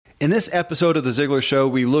In this episode of The Ziglar Show,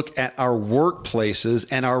 we look at our workplaces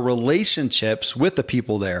and our relationships with the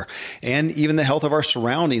people there, and even the health of our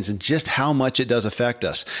surroundings and just how much it does affect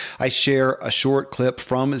us. I share a short clip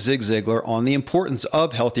from Zig Ziglar on the importance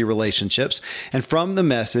of healthy relationships, and from the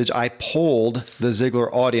message, I polled the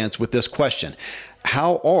Ziglar audience with this question.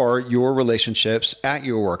 How are your relationships at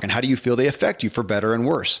your work, and how do you feel they affect you for better and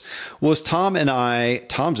worse? Well, as Tom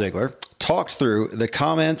Ziglar, talked through the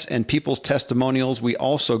comments and people's testimonials, we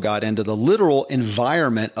also got into the literal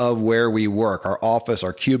environment of where we work, our office,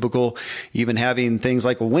 our cubicle, even having things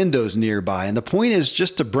like windows nearby. And the point is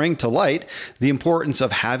just to bring to light the importance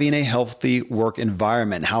of having a healthy work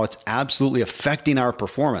environment, how it's absolutely affecting our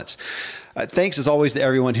performance. Thanks as always to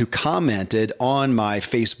everyone who commented on my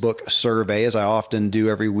Facebook survey, as I often do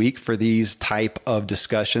every week for these type of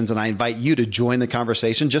discussions. And I invite you to join the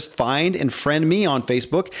conversation. Just find and friend me on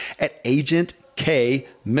Facebook at Agent K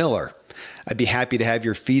Miller. I'd be happy to have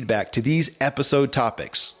your feedback to these episode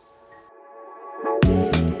topics.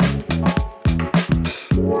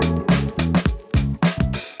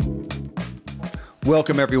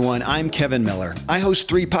 Welcome, everyone. I'm Kevin Miller. I host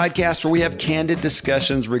 3 podcasts where we have candid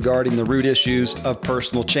discussions regarding the root issues of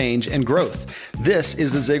personal change and growth. This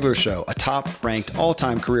is The Ziglar Show, a top-ranked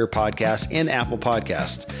all-time career podcast in Apple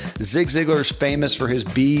Podcasts. Zig Ziglar is famous for his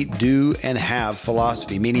be, do, and have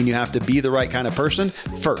philosophy, meaning you have to be the right kind of person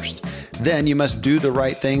first. Then you must do the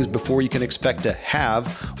right things before you can expect to have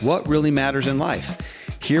what really matters in life.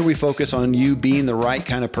 Here we focus on you being the right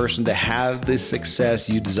kind of person to have the success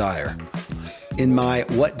you desire. In my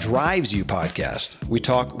What Drives You podcast, we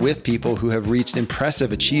talk with people who have reached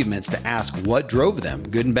impressive achievements to ask what drove them,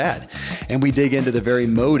 good and bad. And we dig into the very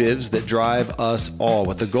motives that drive us all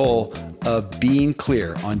with the goal of being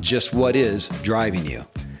clear on just what is driving you.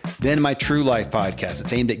 Then my True Life podcast,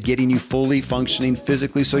 it's aimed at getting you fully functioning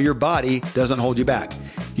physically so your body doesn't hold you back.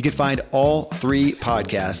 You can find all 3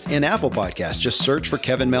 podcasts in Apple Podcasts. Just search for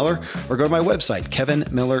Kevin Miller or go to my website,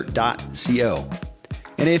 kevinmiller.co.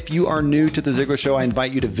 And if you are new to The Ziglar Show, I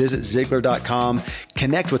invite you to visit Ziglar.com,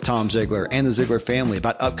 connect with Tom Ziglar and the Ziglar family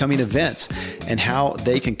about upcoming events and how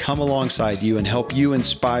they can come alongside you and help you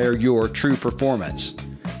inspire your true performance.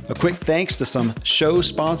 A quick thanks to some show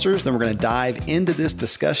sponsors, then we're going to dive into this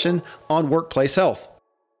discussion on workplace health.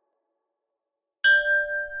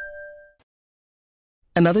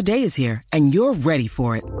 Another day is here, and you're ready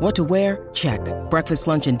for it. What to wear? Check. Breakfast,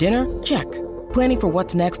 lunch, and dinner? Check. Planning for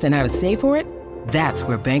what's next and how to save for it? That's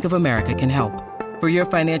where Bank of America can help. For your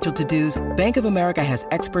financial to-dos, Bank of America has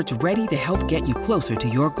experts ready to help get you closer to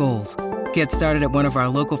your goals. Get started at one of our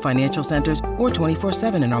local financial centers or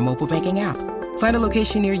 24/7 in our mobile banking app. Find a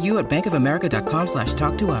location near you at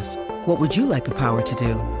bankofamerica.com/talktous. What would you like the power to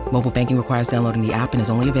do? Mobile banking requires downloading the app and is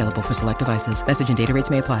only available for select devices. Message and data rates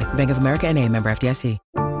may apply. Bank of America N.A., member FDIC.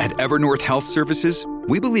 At Evernorth Health Services,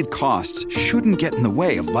 we believe costs shouldn't get in the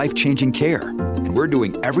way of life-changing care, and we're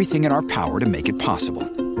doing everything in our power to make it possible.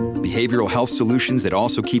 Behavioral health solutions that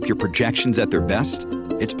also keep your projections at their best?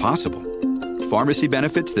 It's possible. Pharmacy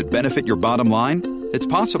benefits that benefit your bottom line? It's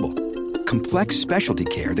possible. Complex specialty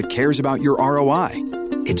care that cares about your ROI?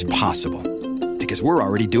 It's possible. Because we're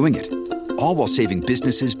already doing it. All while saving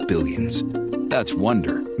businesses billions. That's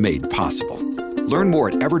Wonder made possible. Learn more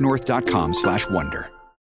at evernorth.com/wonder.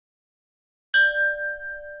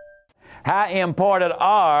 How important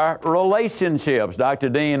are relationships? Dr.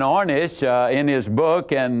 Dean Ornish, in his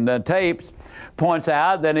book and tapes, points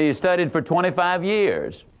out that he studied for 25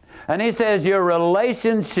 years. And he says your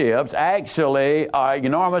relationships actually are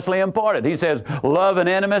enormously important. He says love and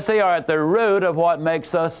intimacy are at the root of what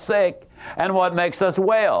makes us sick and what makes us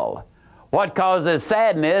well, what causes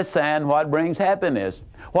sadness and what brings happiness,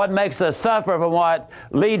 what makes us suffer from what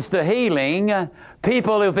leads to healing.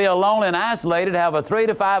 People who feel lonely and isolated have a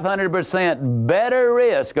 300 to 500% better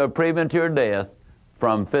risk of premature death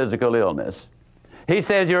from physical illness. He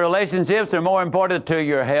says your relationships are more important to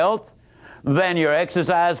your health than your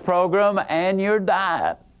exercise program and your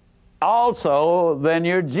diet, also than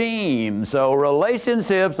your genes. So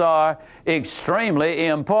relationships are extremely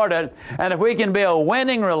important. And if we can build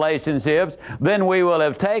winning relationships, then we will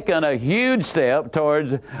have taken a huge step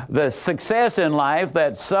towards the success in life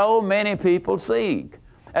that so many people seek.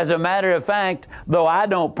 As a matter of fact, though I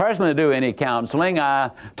don't personally do any counseling,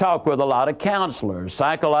 I talk with a lot of counselors,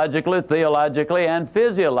 psychologically, theologically, and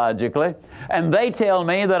physiologically, and they tell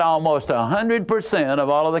me that almost 100% of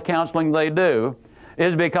all of the counseling they do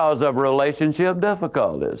is because of relationship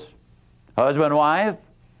difficulties. Husband, wife,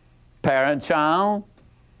 parent-child,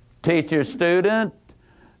 teacher-student,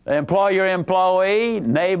 employer-employee,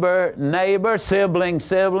 neighbor-neighbor,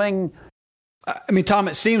 sibling-sibling, I mean, Tom,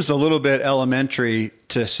 it seems a little bit elementary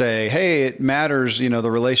to say, hey, it matters,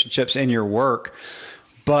 the relationships in your work.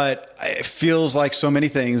 But it feels like so many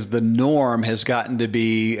things, the norm has gotten to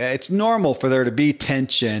be, it's normal for there to be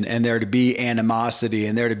tension and there to be animosity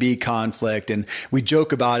and there to be conflict. And we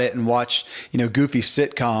joke about it and watch, goofy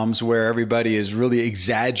sitcoms where everybody is really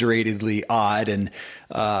exaggeratedly odd. And,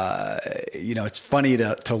 it's funny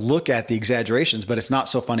to look at the exaggerations, but it's not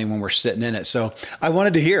so funny when we're sitting in it. So I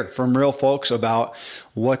wanted to hear from real folks about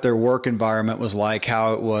what their work environment was like,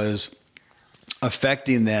 how it was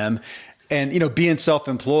affecting them. And, being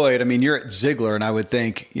self-employed, I mean, you're at Ziegler, and I would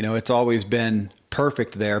think, it's always been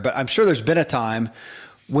perfect there. But I'm sure there's been a time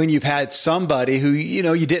when you've had somebody who,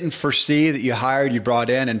 you didn't foresee that you hired, you brought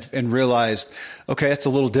in and realized, okay, it's a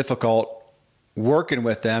little difficult working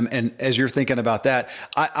with them. And as you're thinking about that,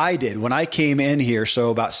 I did. When I came in here,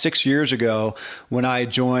 so about 6 years ago, when I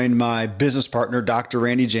joined my business partner, Dr.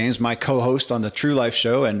 Randy James, my co-host on the True Life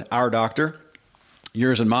Show and Our Doctor,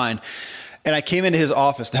 yours and mine, and I came into his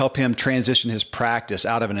office to help him transition his practice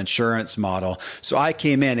out of an insurance model. So I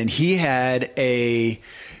came in and he had a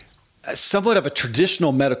somewhat of a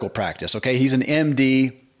traditional medical practice. Okay. He's an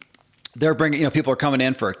MD. They're bringing, people are coming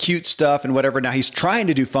in for acute stuff and whatever. Now he's trying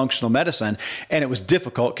to do functional medicine, and it was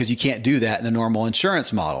difficult because you can't do that in the normal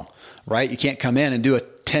insurance model, right? You can't come in and do a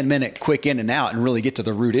 10-minute quick in and out and really get to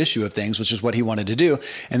the root issue of things, which is what he wanted to do.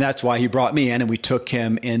 And that's why he brought me in, and we took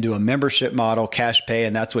him into a membership model, cash pay,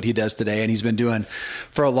 and that's what he does today. And he's been doing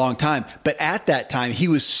for a long time. But at that time, he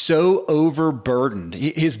was so overburdened.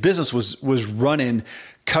 His business was running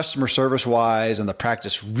customer service wise and the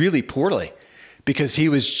practice really poorly, because he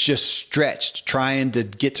was just stretched trying to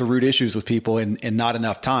get to root issues with people in not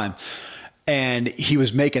enough time. And he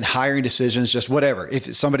was making hiring decisions, just whatever.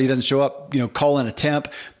 If somebody doesn't show up, call in a temp,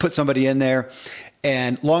 put somebody in there.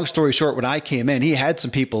 And long story short, when I came in, he had some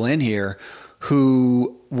people in here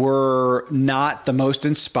who were not the most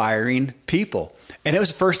inspiring people. And it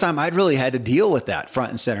was the first time I'd really had to deal with that front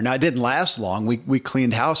and center. Now, it didn't last long. We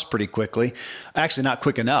cleaned house pretty quickly. Actually, not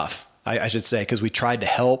quick enough, I should say, because we tried to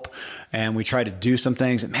help and we tried to do some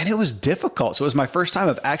things. Man, it was difficult. So it was my first time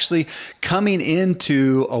of actually coming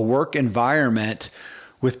into a work environment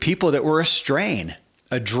with people that were a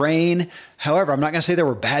drain. However, I'm not going to say they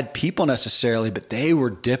were bad people necessarily, but they were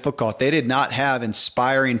difficult. They did not have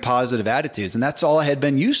inspiring, positive attitudes. And that's all I had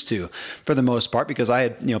been used to for the most part, because I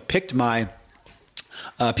had, picked my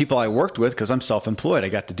people I worked with because I'm self-employed. I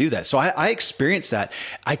got to do that. So I experienced that.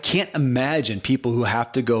 I can't imagine people who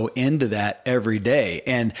have to go into that every day.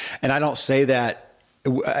 And I don't say that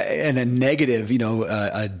in a negative,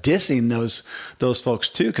 dissing those folks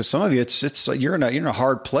too, because some of you, it's you're in a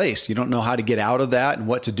hard place. You don't know how to get out of that and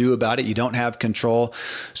what to do about it. You don't have control.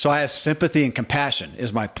 So I have sympathy and compassion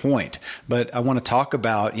is my point. But I want to talk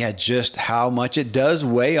about, just how much it does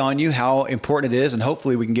weigh on you, how important it is, and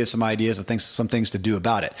hopefully we can give some ideas of some things to do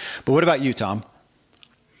about it. But what about you, Tom?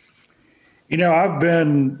 I've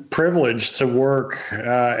been privileged to work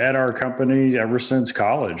at our company ever since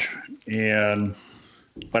college,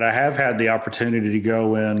 but I have had the opportunity to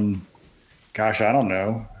go in, gosh, I don't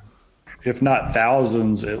know, if not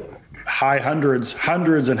thousands, high hundreds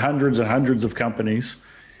and hundreds of companies.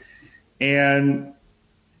 And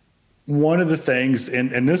one of the things,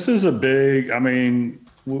 and this is a big,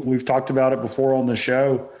 we've talked about it before on the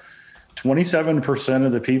show, 27%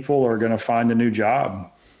 of the people are going to find a new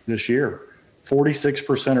job this year.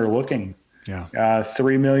 46% are looking. Yeah.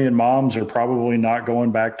 3 million moms are probably not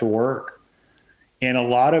going back to work. And a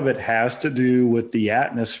lot of it has to do with the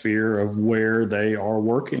atmosphere of where they are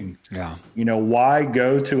working. Yeah. Why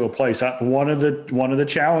go to a place? One of the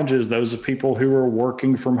challenges, those of people who are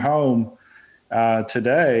working from home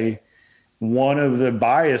today, one of the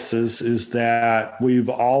biases is that we've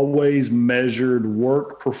always measured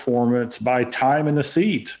work performance by time in the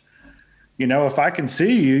seat. If I can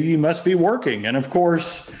see you, you must be working. And of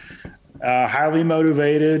course, highly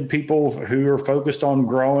motivated people who are focused on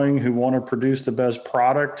growing, who want to produce the best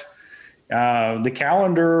product. The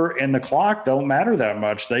calendar and the clock don't matter that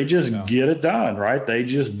much. They just get it done, right? They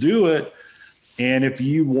just do it. And if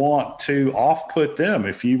you want to off-put them,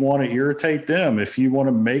 if you want to irritate them, if you want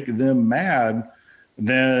to make them mad,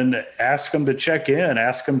 then ask them to check in,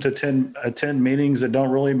 ask them to attend meetings that don't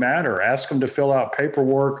really matter, ask them to fill out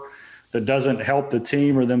paperwork that doesn't help the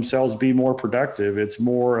team or themselves be more productive. It's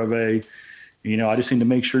more of a, I just need to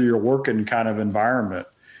make sure you're working kind of environment.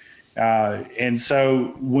 And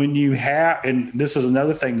so when you have, and this is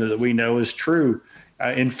another thing that we know is true,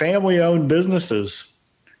 in family-owned businesses,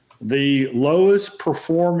 the lowest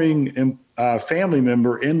performing family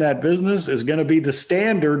member in that business is going to be the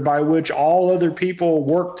standard by which all other people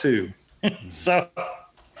work to. So,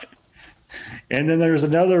 and then there's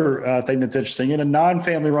another thing that's interesting. In a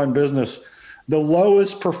non-family run business, the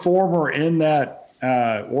lowest performer in that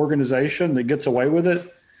organization that gets away with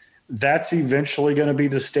it, that's eventually going to be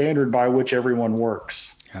the standard by which everyone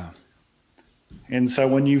works. Yeah. And so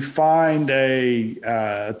when you find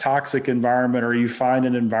a toxic environment, or you find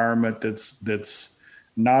an environment that's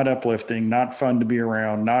not uplifting, not fun to be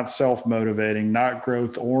around, not self-motivating, not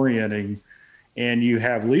growth-orienting, and you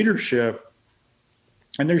have leadership,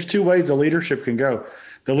 and there's two ways the leadership can go.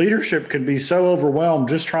 The leadership can be so overwhelmed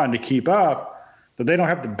just trying to keep up that they don't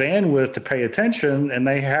have the bandwidth to pay attention, and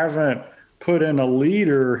they haven't put in a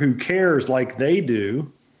leader who cares like they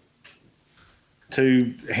do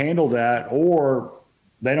to handle that, or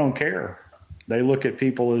they don't care. They look at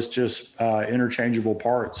people as just interchangeable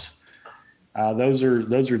parts. Those are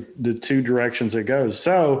the two directions it goes.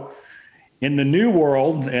 So in the new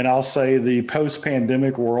world, and I'll say the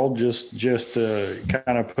post-pandemic world, just to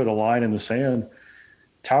kind of put a line in the sand,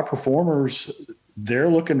 top performers, they're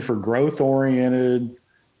looking for growth-oriented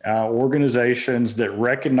organizations that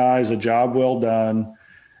recognize a job well done.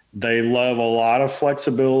 They love a lot of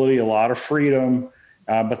flexibility, a lot of freedom,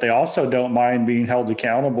 but they also don't mind being held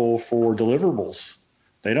accountable for deliverables.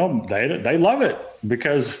 They love it,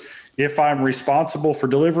 because if I'm responsible for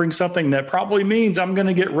delivering something, that probably means I'm going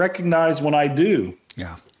to get recognized when I do.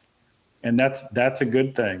 Yeah. And that's a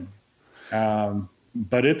good thing.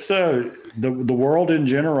 But it's the world in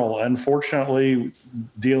general, unfortunately,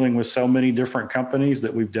 dealing with so many different companies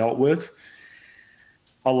that we've dealt with,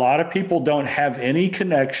 a lot of people don't have any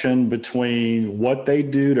connection between what they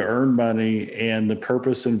do to earn money and the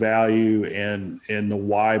purpose and value and the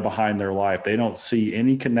why behind their life. They don't see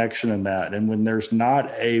any connection in that. And when there's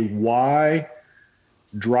not a why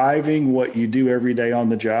driving what you do every day on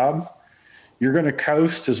the job, you're going to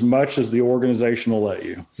coast as much as the organization will let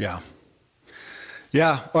you. Yeah.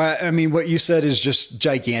 Yeah. Well, I mean, what you said is just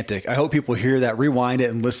gigantic. I hope people hear that, rewind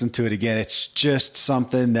it, and listen to it again. It's just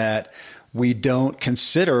something that we don't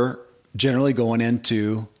consider generally going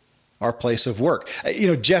into our place of work. You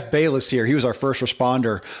know, Jeff Bayless here, he was our first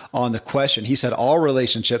responder on the question. He said, all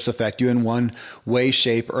relationships affect you in one way,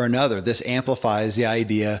 shape, or another. This amplifies the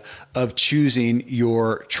idea of choosing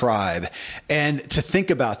your tribe. And to think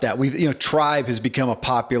about that, tribe has become a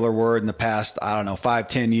popular word in the past,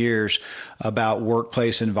 5-10 years, about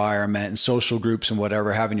workplace environment and social groups and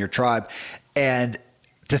whatever, having your tribe. And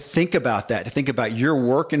to think about that, to think about your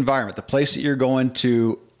work environment, the place that you're going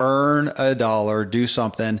to earn a dollar, do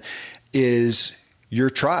something, is your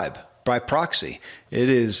tribe by proxy. It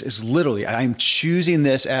is literally, I'm choosing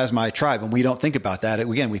this as my tribe. And we don't think about that.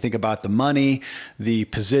 Again, we think about the money, the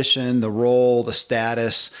position, the role, the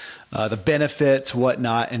status, the benefits,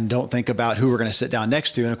 whatnot, and don't think about who we're going to sit down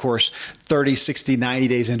next to. And of course, 30, 60, 90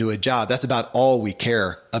 days into a job, that's about all we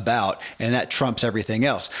care about. And that trumps everything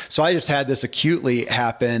else. So I just had this acutely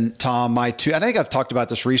happen, Tom. I think I've talked about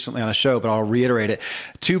this recently on a show, but I'll reiterate it.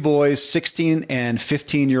 2 boys, 16 and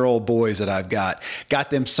 15-year-old boys that I've got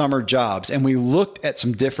them summer jobs. And we looked at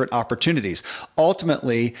some different opportunities.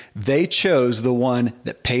 Ultimately, they chose the one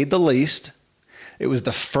that paid the least. It was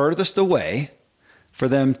the furthest away for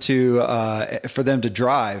them to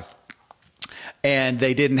drive, and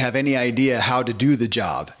they didn't have any idea how to do the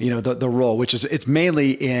job. The role, which is it's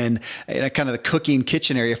mainly in a kind of the cooking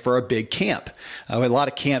kitchen area for a big camp. We have a lot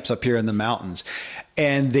of camps up here in the mountains,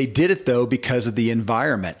 and they did it though because of the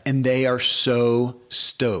environment, and they are so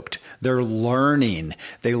stoked. They're learning.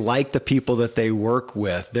 They like the people that they work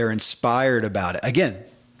with. They're inspired about it. Again,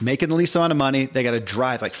 making the least amount of money, they got to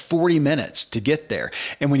drive like 40 minutes to get there.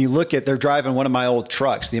 And when you look at, they're driving one of my old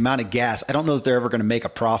trucks, the amount of gas, I don't know that they're ever going to make a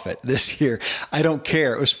profit this year. I don't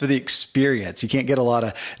care. It was for the experience. You can't get a lot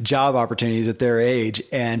of job opportunities at their age.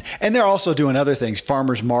 And they're also doing other things,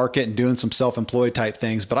 farmers market and doing some self-employed type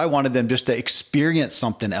things. But I wanted them just to experience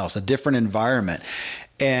something else, a different environment.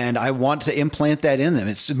 And I want to implant that in them.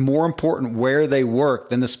 It's more important where they work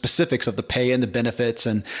than the specifics of the pay and the benefits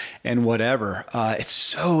and whatever. It's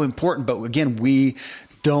so important. But again, we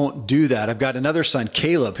don't do that. I've got another son,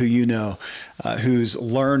 Caleb, who who's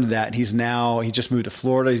learned that. He just moved to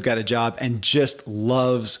Florida. He's got a job and just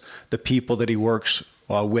loves the people that he works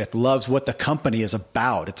with, loves what the company is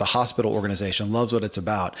about. It's a hospital organization, loves what it's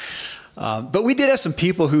about. But we did have some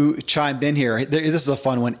people who chimed in here. This is a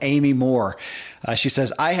fun one. Amy Moore. She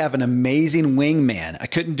says, I have an amazing wingman. I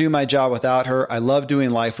couldn't do my job without her. I love doing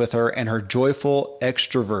life with her, and her joyful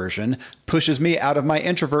extroversion pushes me out of my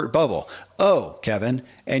introvert bubble. Oh, Kevin,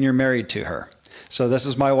 and you're married to her. So this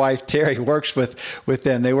is my wife, Terry, works with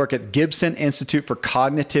them. They work at Gibson Institute for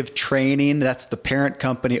Cognitive Training. That's the parent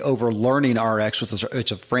company over Learning RX, which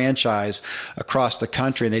is a franchise across the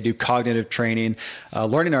country. And they do cognitive training.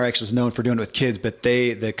 Learning RX is known for doing it with kids, but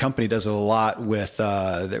the company does it a lot with,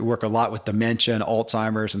 they work a lot with dementia and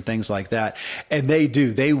Alzheimer's and things like that. And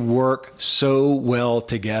they work so well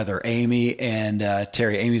together. Amy and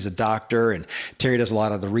Terry. Amy's a doctor and Terry does a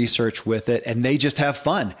lot of the research with it, and they just have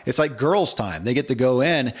fun. It's like girls' time. They get to go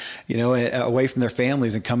in, away from their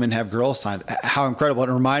families and come in and have girls' time. How incredible. It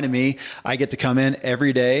reminded me, I get to come in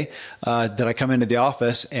every day that I come into the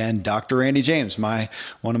office, and Dr. Randy James,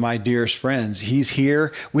 one of my dearest friends, he's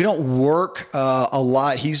here. We don't work a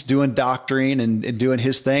lot. He's doing doctoring and doing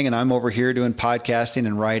his thing, and I'm over here doing podcasting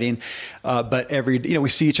and writing. But we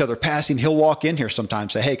see each other passing. He'll walk in here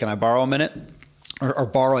sometimes, say, hey, can I borrow a minute? Or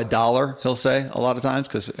borrow $1, he'll say a lot of times,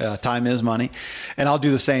 because time is money. And I'll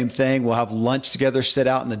do the same thing. We'll have lunch together, sit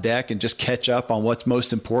out on the deck and just catch up on what's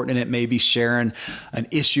most important. And it may be sharing an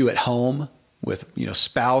issue at home with,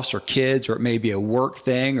 spouse or kids, or it may be a work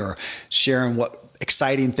thing, or sharing what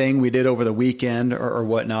exciting thing we did over the weekend or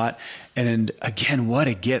whatnot. And again, what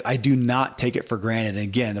a gift. I do not take it for granted. And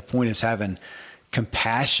again, the point is having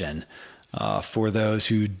compassion for those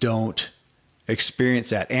who don't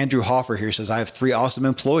experience that. Andrew Hoffer here says, I have 3 awesome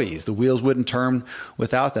employees. The wheels wouldn't turn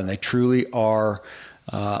without them. They truly are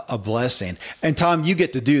a blessing. And Tom, you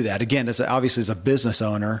get to do that. Again, obviously as a business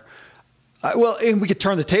owner. And we could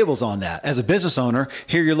turn the tables on that. As a business owner,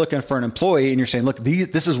 here you're looking for an employee and you're saying, look,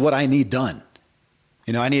 this is what I need done.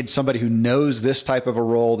 I need somebody who knows this type of a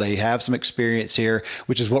role. They have some experience here,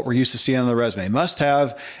 which is what we're used to seeing on the resume. Must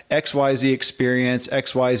have XYZ experience,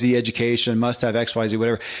 XYZ education, must have XYZ,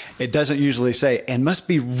 whatever. It doesn't usually say, and must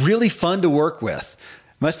be really fun to work with.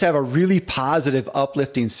 Must have a really positive,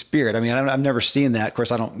 uplifting spirit. I mean, I've never seen that. Of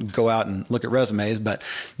course, I don't go out and look at resumes, but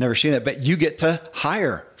never seen that. But you get to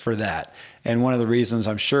hire for that. And one of the reasons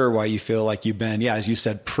I'm sure why you feel like you've been, as you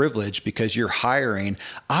said, privileged, because you're hiring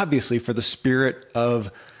obviously for the spirit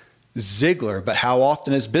of Ziglar. But how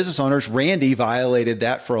often as business owners, Randy violated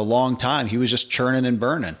that for a long time. He was just churning and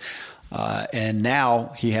burning. And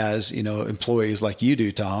now he has, employees like you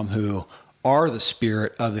do, Tom, who are the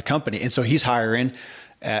spirit of the company. And so he's hiring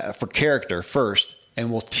for character first,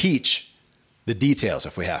 and we'll teach the details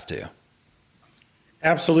if we have to.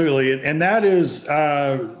 Absolutely. And that is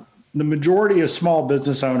the majority of small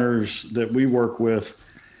business owners that we work with,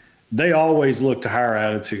 they always look to hire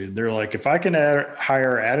attitude. They're like, if I can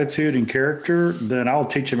hire attitude and character, then I'll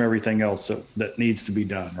teach them everything else that needs to be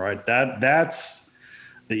done, right? That's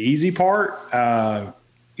the easy part,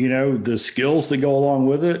 the skills that go along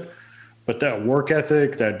with it. But that work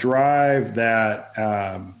ethic, that drive, that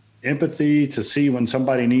empathy to see when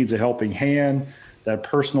somebody needs a helping hand, that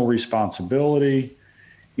personal responsibility.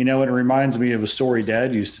 It reminds me of a story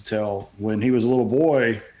Dad used to tell. When he was a little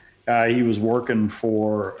boy, he was working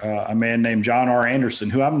for a man named John R. Anderson,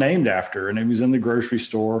 who I'm named after, and he was in the grocery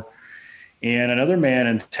store. And another man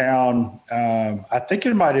in town, I think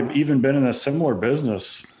it might have even been in a similar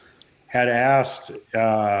business, had asked,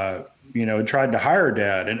 tried to hire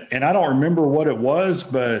Dad. And I don't remember what it was,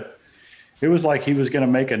 but it was like he was going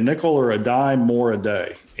to make a nickel or a dime more a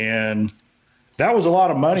day. And that was a lot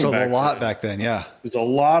of money back then. Yeah. It was a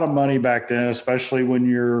lot of money back then, especially when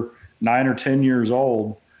you're 9 or 10 years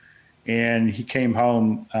old. And he came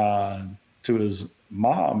home to his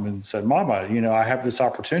mom and said, Mama, I have this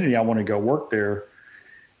opportunity. I want to go work there.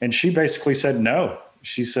 And she basically said no.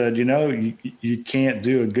 She said, you can't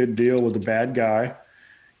do a good deal with a bad guy.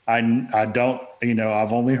 I don't,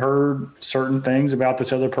 I've only heard certain things about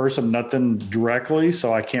this other person, nothing directly,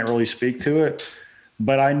 so I can't really speak to it.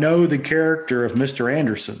 But I know the character of Mr.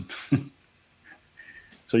 Anderson.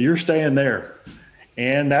 So you're staying there.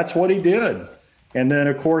 And that's what he did. And then,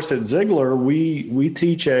 of course, at Ziglar, we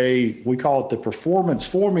teach we call it the performance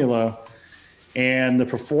formula. And the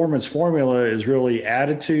performance formula is really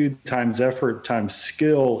attitude times effort times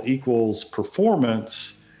skill equals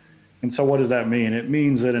performance. And so what does that mean? It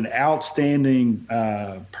means that an outstanding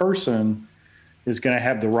person is going to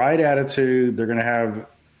have the right attitude. They're going to have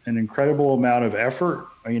an incredible amount of effort,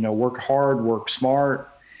 work hard, work smart,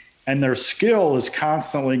 and their skill is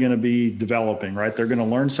constantly going to be developing, right? They're going to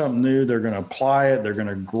learn something new. They're going to apply it. They're going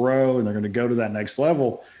to grow, and they're going to go to that next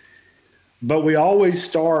level. But we always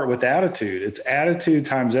start with attitude. It's attitude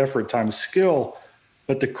times effort times skill.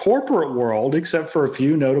 But the corporate world, except for a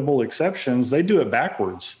few notable exceptions, they do it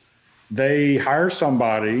backwards. They hire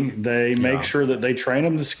somebody, they make sure that they train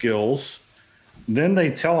them the skills, then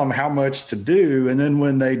they tell them how much to do, and then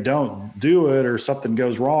when they don't do it or something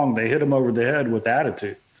goes wrong, they hit them over the head with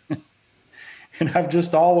attitude. And I've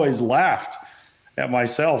just always laughed at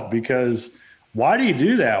myself, because why do you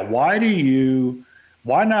do that? Why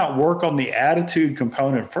not work on the attitude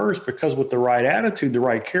component first? Because with the right attitude, the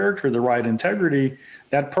right character, the right integrity,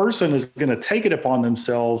 that person is going to take it upon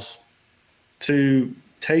themselves to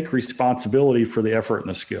take responsibility for the effort and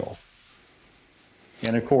the skill.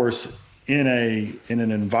 And of course, in an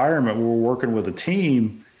environment where we're working with a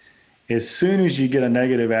team, as soon as you get a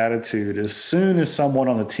negative attitude, as soon as someone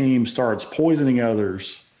on the team starts poisoning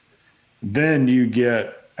others, then you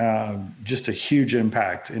get just a huge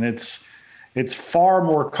impact. And it's far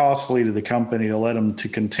more costly to the company to let them to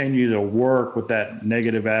continue to work with that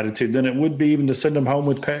negative attitude than it would be even to send them home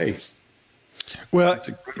with pay. Well,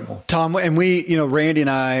 Tom, and we, Randy and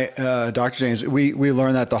I, Dr. James, we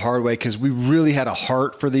learned that the hard way, because we really had a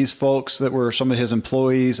heart for these folks that were some of his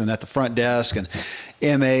employees and at the front desk and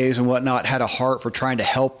MAs and whatnot, had a heart for trying to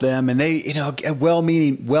help them. And they,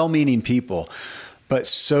 well-meaning people, but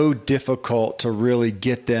so difficult to really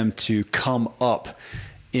get them to come up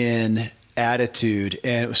in attitude.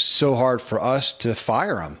 And it was so hard for us to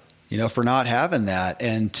fire them, for not having that,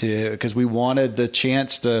 and because we wanted the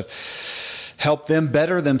chance to help them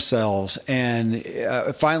better themselves. And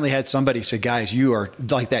finally had somebody say, guys, you are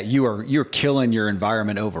like that. You're killing your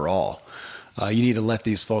environment overall. You need to let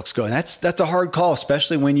these folks go. And that's a hard call,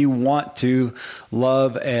 especially when you want to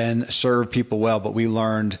love and serve people well. But we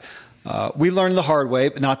learned the hard way,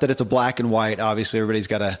 but not that it's a black and white. Obviously, everybody's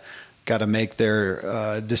got to make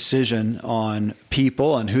their decision on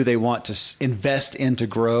people and who they want to invest in to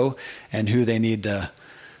grow, and who they need to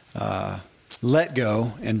let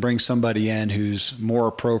go and bring somebody in who's more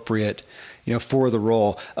appropriate, for the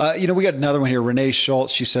role. We got another one here. Renee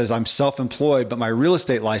Schultz. She says, I'm self-employed, but my real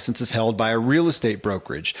estate license is held by a real estate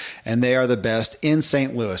brokerage, and they are the best in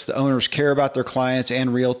St. Louis. The owners care about their clients and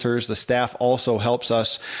realtors. The staff also helps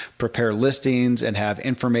us prepare listings and have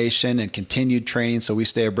information and continued training, so we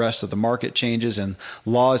stay abreast of the market changes and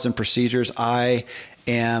laws and procedures. I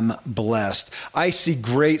am blessed. I see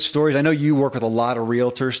great stories. I know you work with a lot of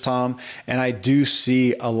realtors, Tom, and I do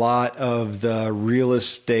see a lot of the real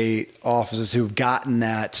estate offices who've gotten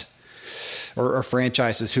that, or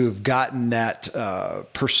franchises who have gotten that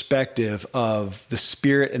perspective of the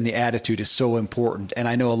spirit and the attitude is so important. And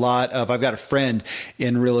I know I've got a friend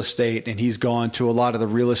in real estate, and he's gone to a lot of the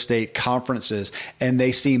real estate conferences, and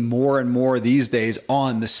they see more and more these days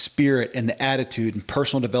on the spirit and the attitude and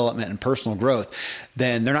personal development and personal growth.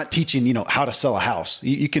 Then they're not teaching, how to sell a house.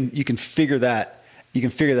 You can figure that. You can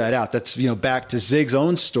figure that out. That's, back to Zig's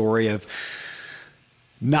own story of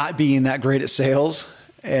not being that great at sales.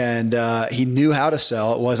 And he knew how to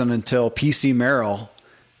sell. It wasn't until PC Merrill,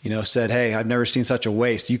 said, "Hey, I've never seen such a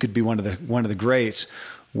waste. You could be one of the greats,"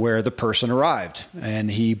 where the person arrived,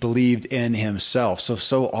 and he believed in himself.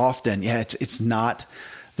 So often, it's not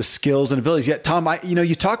the skills and abilities. Yet, Tom,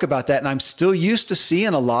 you talk about that, and I'm still used to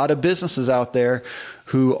seeing a lot of businesses out there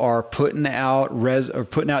who are putting out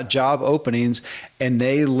job openings, and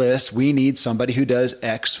they list, we need somebody who does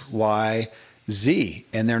X, Y, Z,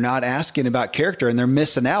 and they're not asking about character, and they're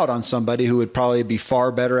missing out on somebody who would probably be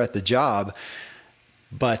far better at the job,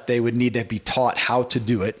 but they would need to be taught how to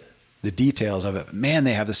do it, the details of it. But man,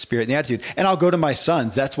 they have the spirit and the attitude. And I'll go to my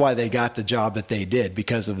sons. That's why they got the job that they did,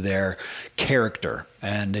 because of their character.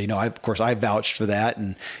 And, of course, I vouched for that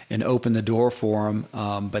and opened the door for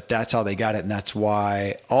them. But that's how they got it. And that's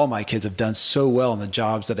why all my kids have done so well in the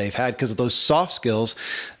jobs that they've had, because of those soft skills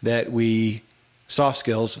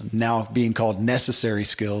now being called necessary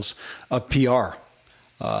skills of PR.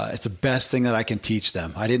 It's the best thing that I can teach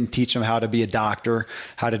them. I didn't teach them how to be a doctor,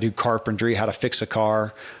 how to do carpentry, how to fix a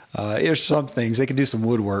car. There's some things they can do, some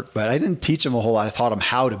woodwork, but I didn't teach them a whole lot. I taught them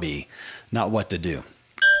how to be, not what to do.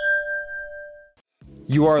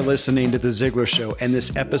 You are listening to The Ziglar Show, and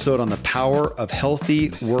this episode on the power of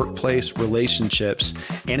healthy workplace relationships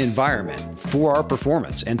and environment for our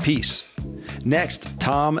performance and peace. Next,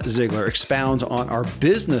 Tom Ziglar expounds on our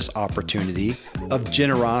business opportunity of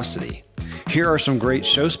generosity. Here are some great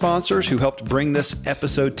show sponsors who helped bring this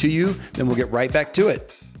episode to you. Then we'll get right back to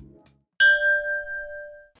it.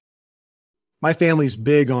 My family's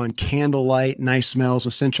big on candlelight, nice smells,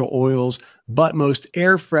 essential oils, but most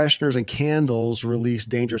air fresheners and candles release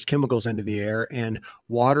dangerous chemicals into the air, and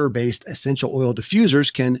water-based essential oil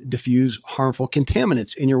diffusers can diffuse harmful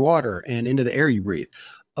contaminants in your water and into the air you breathe.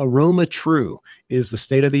 Aroma True is the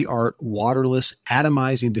state-of-the-art waterless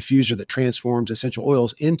atomizing diffuser that transforms essential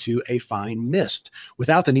oils into a fine mist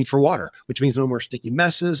without the need for water, which means no more sticky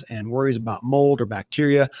messes and worries about mold or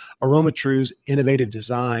bacteria. AromaTrue's innovative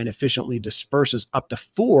design efficiently disperses up to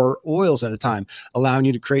 4 oils at a time, allowing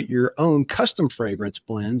you to create your own custom fragrance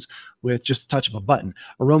blends with just a touch of a button.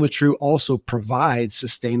 AromaTrue also provides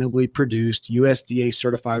sustainably produced USDA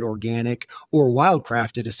certified organic or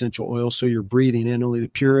wildcrafted essential oils, so you're breathing in only the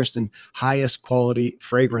purest and highest quality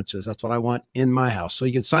fragrances. That's what I want in my house. So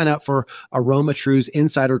you can sign up for AromaTrue's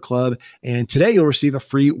Insider Club, and today you'll receive a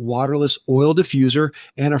free waterless oil diffuser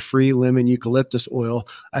and a free lemon eucalyptus oil.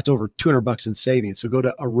 That's over $200 in savings. So go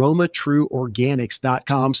to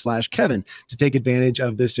aromatrueorganics.com/Kevin to take advantage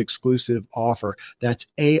of this exclusive offer. That's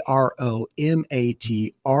aromatrueorganics.com/KEVIN.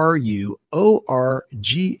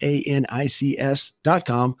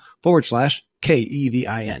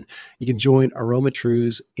 You can join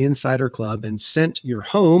AromaTrue's Insider Club and scent your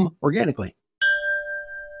home organically.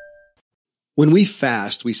 When we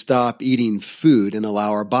fast, we stop eating food and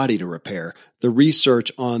allow our body to repair. The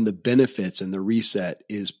research on the benefits and the reset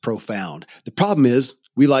is profound. The problem is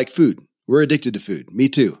we like food. We're addicted to food. Me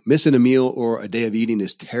too. Missing a meal or a day of eating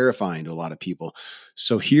is terrifying to a lot of people.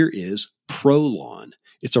 So here is Prolon.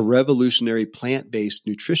 It's a revolutionary plant-based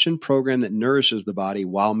nutrition program that nourishes the body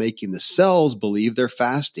while making the cells believe they're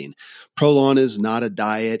fasting. Prolon is not a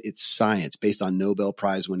diet, it's science based on Nobel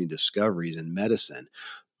Prize-winning discoveries in medicine.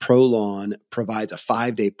 Prolon provides a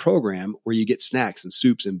 5-day program where you get snacks and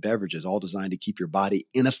soups and beverages, all designed to keep your body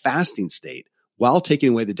in a fasting state while taking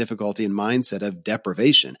away the difficulty and mindset of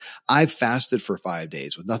deprivation. I've fasted for 5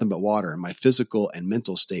 days with nothing but water, and my physical and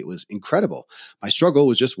mental state was incredible. My struggle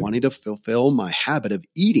was just wanting to fulfill my habit of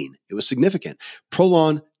eating. It was significant.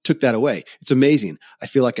 Prolon took that away. It's amazing. I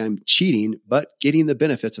feel like I'm cheating, but getting the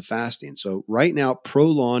benefits of fasting. So right now,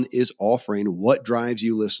 Prolon is offering What Drives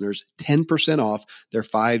You listeners 10% off their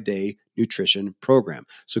 5-day nutrition program.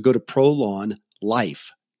 So go to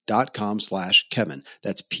prolonlife.com/Kevin.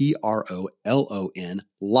 That's PROLON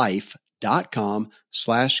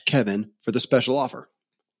life.com/Kevin for the special offer.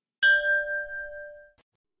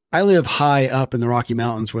 I live high up in the Rocky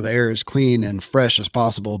Mountains where the air is clean and fresh as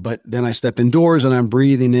possible, but then I step indoors and I'm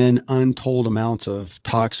breathing in untold amounts of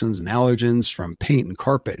toxins and allergens from paint and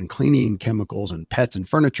carpet and cleaning chemicals and pets and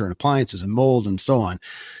furniture and appliances and mold and so on.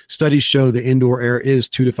 Studies show the indoor air is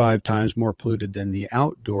 2 to 5 times more polluted than the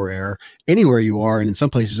outdoor air anywhere you are, and in some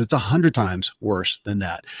places it's 100 times worse than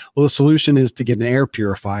that. Well, the solution is to get an air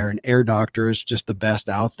purifier, and Air Doctor is just the best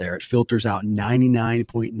out there. It filters out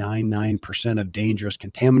 99.99% of dangerous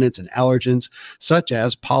contaminants and allergens, such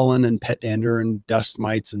as pollen and pet dander and dust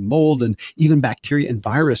mites and mold and even bacteria and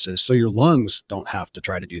viruses, so your lungs don't have to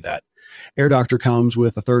try to do that. Air Doctor comes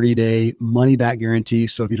with a 30-day money-back guarantee,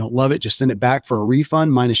 so if you don't love it, just send it back for a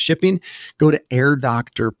refund minus shipping. Go to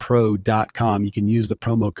airdoctorpro.com. You can use the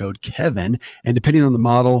promo code Kevin, and depending on the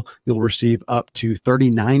model, you'll receive up to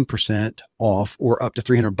 39% off or up to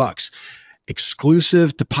 $300.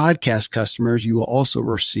 Exclusive to podcast customers, you will also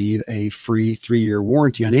receive a free 3-year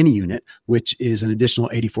warranty on any unit, which is an additional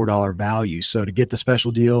 $84 value. So to get the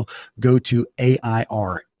special deal, go to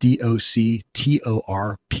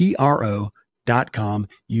airdoctorpro.com.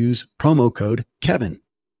 Use promo code Kevin.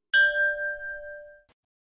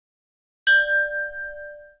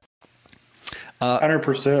 Uh,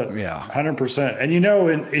 100%. Yeah. 100%. And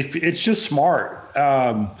if it's just smart.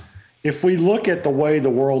 If we look at the way the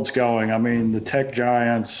world's going, I mean, the tech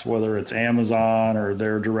giants, whether it's Amazon or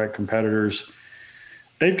their direct competitors,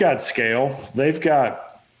 they've got scale. They've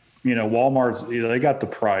got, Walmart, they got the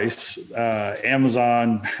price.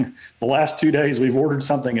 Amazon, the last 2 days we've ordered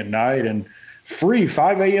something at night and free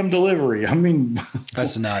 5 a.m. delivery. I mean,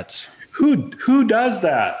 that's nuts. Who does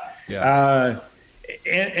that? Yeah.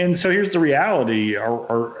 And so here's the reality.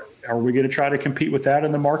 Are we going to try to compete with that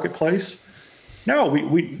in the marketplace? No,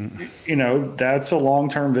 we that's a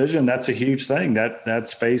long-term vision. That's a huge thing. That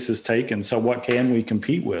space is taken. So what can we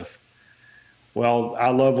compete with? Well, I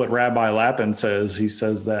love what Rabbi Lapin says. He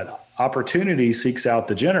says that opportunity seeks out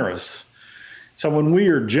the generous. So when we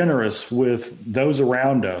are generous with those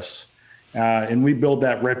around us, and we build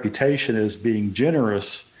that reputation as being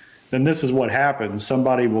generous, then this is what happens.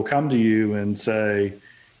 Somebody will come to you and say,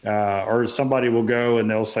 or somebody will go and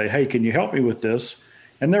they'll say, hey, can you help me with this?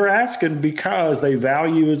 And they're asking because they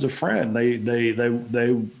value you as a friend.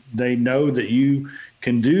 They know that you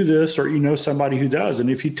can do this, or somebody who does. And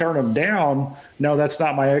if you turn them down, no, that's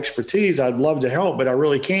not my expertise. I'd love to help, but I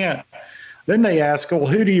really can't. Then they ask, well,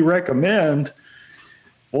 who do you recommend?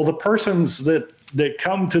 Well, the persons that that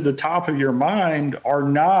come to the top of your mind are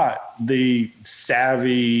not the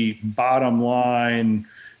savvy, bottom line,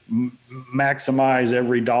 maximize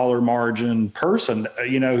every dollar margin person,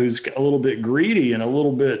 who's a little bit greedy and a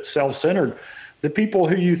little bit self-centered. The people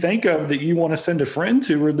who you think of that you want to send a friend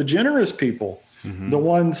to are the generous people, the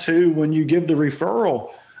ones who, when you give the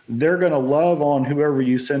referral, they're going to love on whoever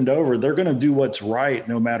you send over. They're going to do what's right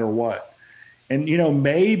no matter what. And,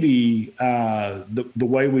 maybe the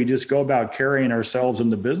way we just go about carrying ourselves in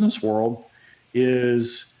the business world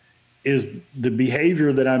is the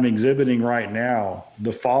behavior that I'm exhibiting right now,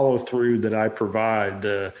 the follow through that I provide,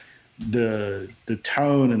 the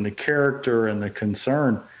tone and the character and the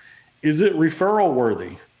concern. Is it referral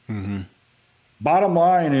worthy? Mm-hmm. Bottom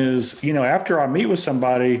line is, after I meet with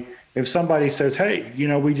somebody, if somebody says, hey,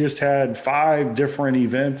 we just had 5 different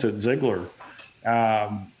events at Ziglar.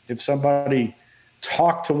 If somebody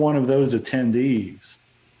talked to one of those attendees,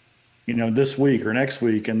 this week or next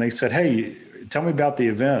week, and they said, hey, tell me about the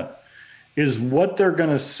event, is what they're going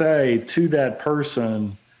to say to that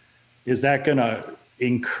person, is that going to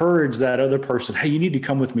encourage that other person, hey, you need to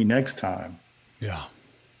come with me next time? Yeah.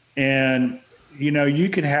 And, you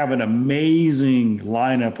can have an amazing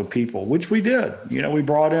lineup of people, which we did. We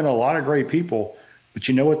brought in a lot of great people, but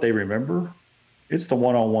you know what they remember? It's the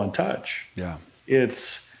one-on-one touch. Yeah.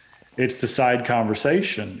 It's the side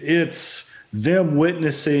conversation. It's them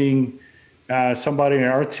witnessing somebody in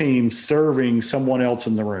our team serving someone else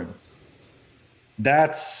in the room.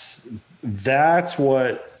 That's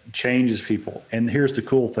what changes people. And here's the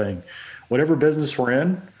cool thing. Whatever business we're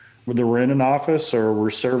in, whether we're in an office or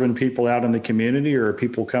we're serving people out in the community or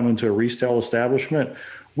people coming to a retail establishment,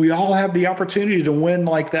 we all have the opportunity to win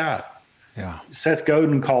like that. Yeah. Seth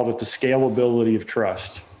Godin called it the scalability of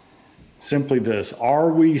trust. Simply this: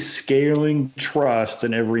 are we scaling trust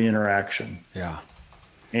in every interaction? Yeah.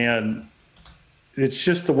 And it's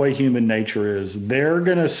just the way human nature is. They're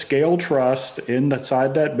going to scale trust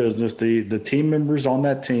inside that business. The team members on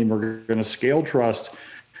that team are going to scale trust.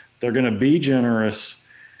 They're going to be generous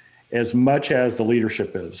as much as the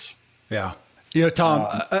leadership is. Yeah. Tom,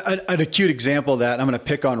 an acute example of that, I'm going to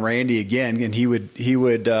pick on Randy again, and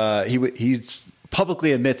he's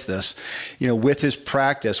publicly admits this, with his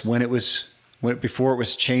practice before it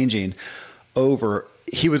was changing over,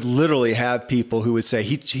 he would literally have people who would say,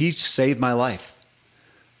 he saved my life.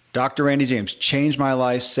 Dr. Randy James changed my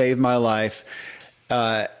life, saved my life.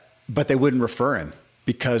 But they wouldn't refer him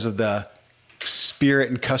because of the spirit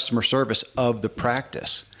and customer service of the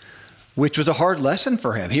practice, which was a hard lesson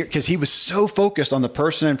for him here because he was so focused on the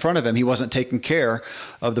person in front of him. He wasn't taking care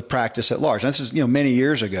of the practice at large. And this is, many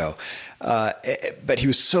years ago. But he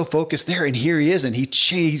was so focused there, and here he is. And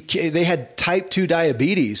they had type 2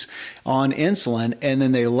 diabetes on insulin, and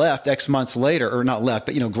then they left X months later, or not left,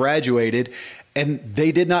 but, graduated, and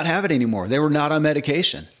they did not have it anymore. They were not on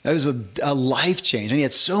medication. That was a life change. And he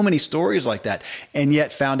had so many stories like that, and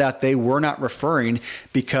yet found out they were not referring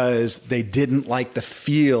because they didn't like the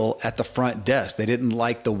feel at the front desk. They didn't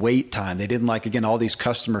like the wait time. They didn't like, again, all these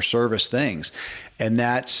customer service things. And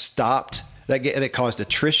that stopped. That caused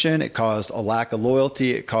attrition. It caused a lack of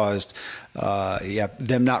loyalty. It caused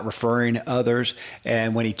them not referring others.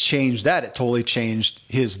 And when he changed that, it totally changed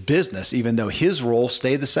his business, even though his role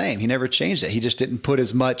stayed the same. He never changed it. He just didn't put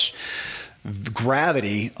as much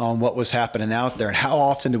gravity on what was happening out there. And how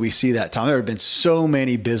often do we see that, Tom? There have been so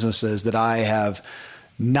many businesses that I have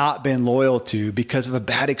not been loyal to because of a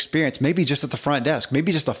bad experience, maybe just at the front desk,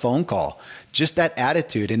 maybe just a phone call, just that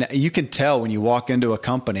attitude. And you can tell when you walk into a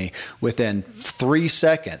company within 3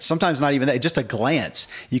 seconds, sometimes not even that, just a glance,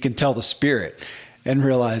 you can tell the spirit and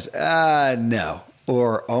realize, no,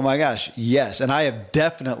 or, oh my gosh, yes. And I have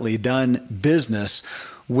definitely done business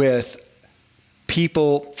with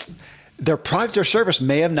people. Their product or service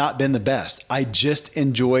may have not been the best. I just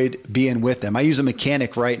enjoyed being with them. I use a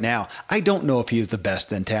mechanic right now. I don't know if he's the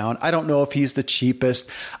best in town. I don't know if he's the cheapest.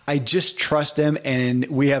 I just trust him, and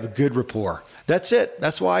we have a good rapport. That's it.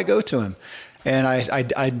 That's why I go to him. And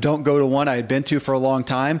I don't go to one I had been to for a long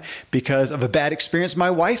time because of a bad experience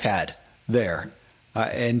my wife had there.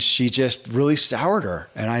 And she just really soured her.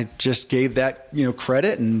 And I just gave that,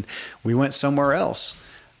 credit, and we went somewhere else.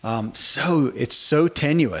 So it's so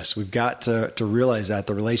tenuous. We've got to realize that,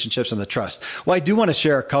 the relationships and the trust. Well, I do want to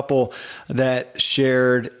share a couple that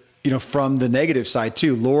shared from the negative side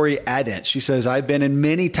too. Lori Adent, she says, I've been in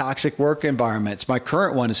many toxic work environments. My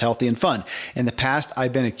current one is healthy and fun. In the past,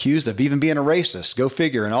 I've been accused of even being a racist, go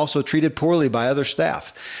figure, and also treated poorly by other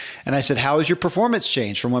staff. And I said, how has your performance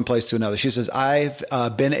changed from one place to another? She says, I've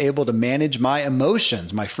been able to manage my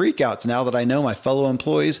emotions, my freakouts, now that I know my fellow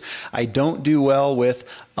employees. I don't do well with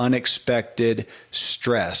unexpected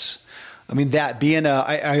stress. I mean, that being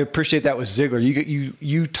I appreciate that with Ziglar.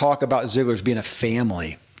 You talk about Ziglar as being a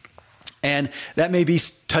family. And that may be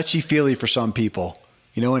touchy-feely for some people,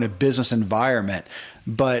 in a business environment,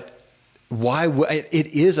 but it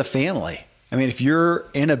is a family. I mean, if you're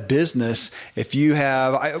in a business, if you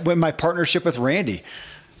have, when my partnership with Randy,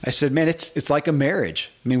 I said, man, it's like a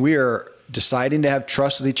marriage. I mean, we are deciding to have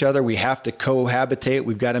trust with each other. We have to cohabitate.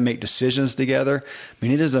 We've got to make decisions together. I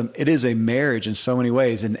mean, it is a marriage in so many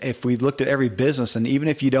ways. And if we looked at every business, and even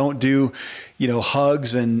if you don't do,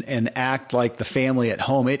 hugs and act like the family at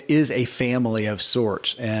home, it is a family of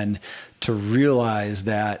sorts. And to realize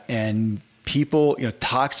that, and people,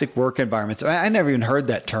 toxic work environments, I never even heard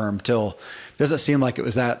that term till, it doesn't seem like it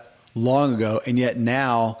was that long ago. And yet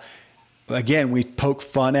now, again, we poke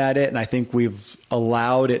fun at it, and I think we've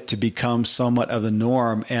allowed it to become somewhat of the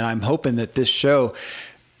norm. And I'm hoping that this show,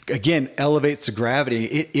 again, elevates the gravity.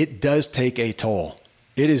 It does take a toll.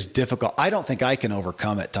 It is difficult. I don't think I can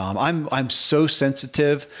overcome it, Tom. I'm so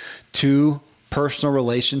sensitive to personal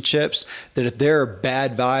relationships that if there are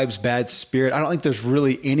bad vibes, bad spirit, I don't think there's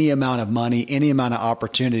really any amount of money, any amount of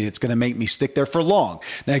opportunity that's going to make me stick there for long.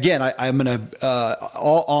 Now, again, I'm going to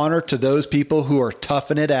all honor to those people who are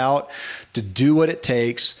toughing it out to do what it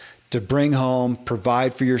takes to bring home,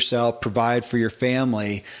 provide for yourself, provide for your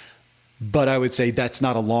family. But I would say that's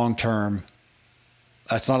not a long-term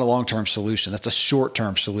solution. That's a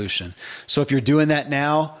short-term solution. So if you're doing that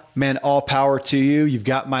now, man, all power to you. You've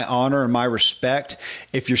got my honor and my respect.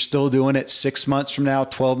 If you're still doing it 6 months from now,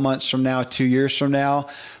 12 months from now, 2 years from now,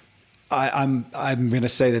 I'm going to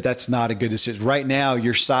say that that's not a good decision. Right now,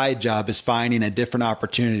 your side job is finding a different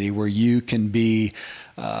opportunity where you can be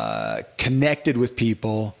connected with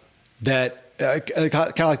people that kind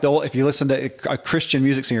of like the old, if you listen to a Christian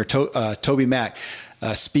music singer, Toby Mac,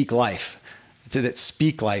 Speak Life. That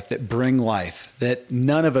speak life, that bring life, that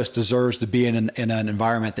none of us deserves to be in an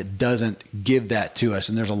environment that doesn't give that to us.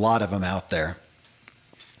 And there's a lot of them out there.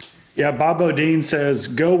 Yeah. Bob Odin says,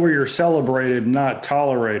 go where you're celebrated, not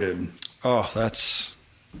tolerated. Oh, that's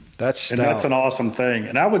stout. And that's an awesome thing.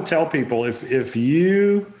 And I would tell people, if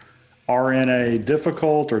you are in a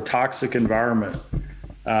difficult or toxic environment,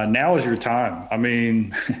 now is your time. I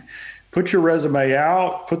mean, put your resume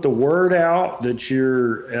out, put the word out that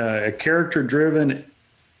you're a character-driven,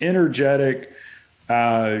 energetic.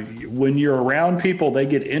 When you're around people, they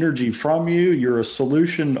get energy from you. You're a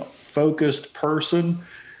solution-focused person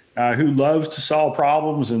who loves to solve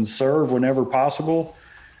problems and serve whenever possible.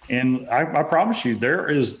 And I promise you,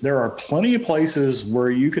 there are plenty of places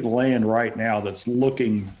where you could land right now that's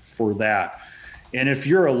looking for that. And if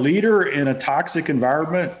you're a leader in a toxic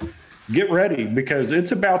environment, get ready, because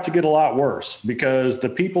it's about to get a lot worse, because the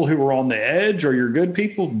people who are on the edge are your good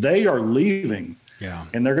people. They are leaving. Yeah.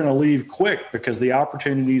 And they're going to leave quick because the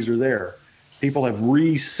opportunities are there. People have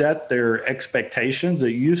reset their expectations.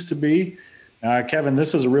 It used to be, Kevin,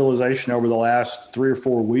 this is a realization over the last 3 or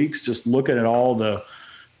 4 weeks, just looking at all the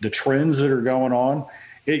trends that are going on.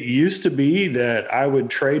 It used to be that I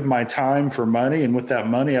would trade my time for money, and with that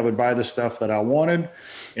money, I would buy the stuff that I wanted.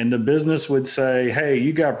 And the business would say, hey,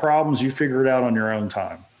 you got problems, you figure it out on your own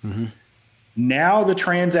time. Mm-hmm. Now the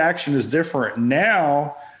transaction is different.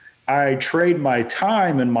 Now I trade my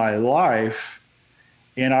time and my life,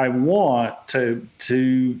 and I want to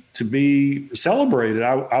be celebrated.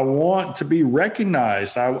 I want to be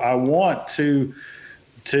recognized. I want to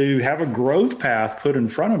have a growth path put in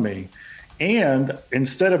front of me. And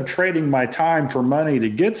instead of trading my time for money to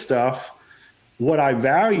get stuff, what I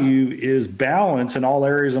value is balance in all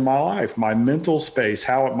areas of my life, my mental space,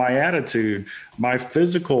 my attitude, my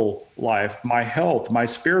physical life, my health, my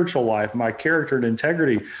spiritual life, my character and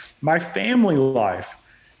integrity, my family life.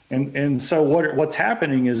 And so what's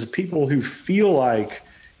happening is people who feel like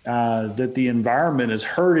that the environment is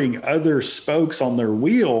hurting other spokes on their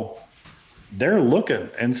wheel, they're looking.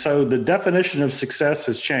 And so the definition of success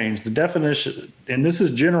has changed. The definition, and this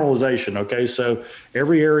is generalization, okay? So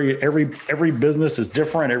every area, every business is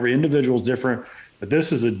different, every individual is different, but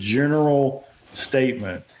this is a general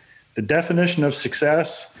statement. The definition of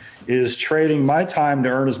success is trading my time to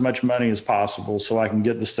earn as much money as possible so I can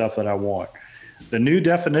get the stuff that I want. The new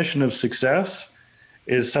definition of success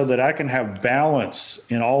is so that I can have balance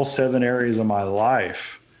in all 7 areas of my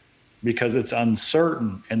life. because it's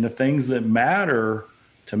uncertain, and the things that matter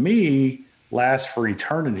to me last for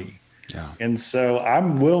eternity. Yeah. And so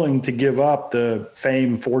I'm willing to give up the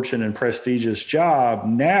fame, fortune, and prestigious job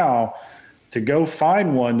now to go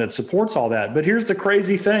find one that supports all that. But here's the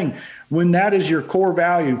crazy thing. When that is your core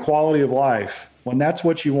value, quality of life, when that's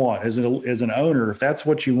what you want as an owner, if that's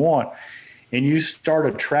what you want, and you start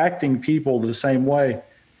attracting people the same way,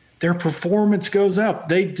 their performance goes up.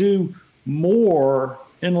 They do more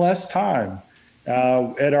in less time.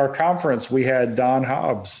 At our conference, we had Don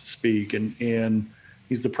Hobbs speak, and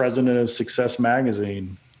he's the president of Success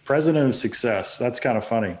Magazine. President of Success. That's kind of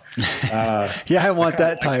funny. Yeah, I want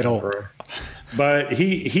that title. But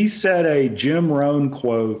he said a Jim Rohn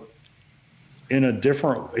quote in a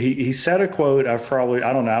different, he said a quote, I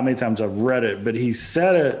don't know how many times I've read it, but he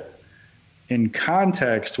said it in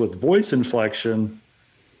context with voice inflection,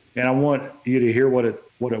 and I want you to hear what it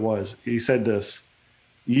was. He said this: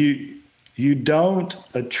 you don't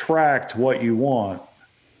attract what you want,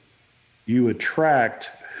 you attract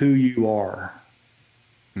who you are.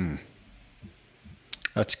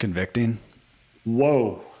 That's convicting.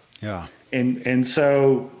 Whoa. Yeah. And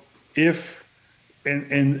so if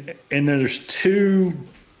and there's two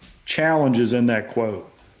challenges in that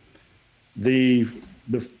quote.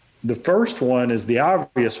 The first one is the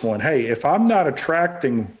obvious one. Hey, if I'm not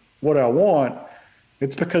attracting what I want,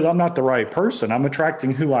 it's because I'm not the right person. I'm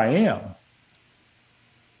attracting who I am.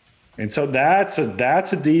 And so that's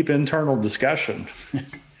a deep internal discussion.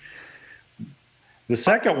 The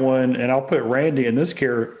second one, and I'll put Randy in this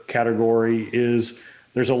category, is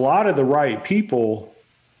there's a lot of the right people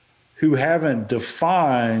who haven't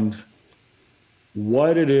defined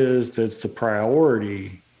what it is that's the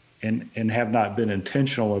priority and have not been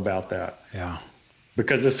intentional about that. Yeah.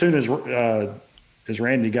 Because as soon as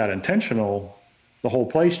Randy got intentional, the whole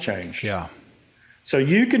place changed. Yeah. So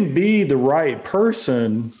you can be the right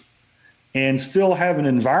person and still have an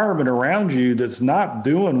environment around you that's not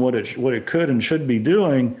doing what it could and should be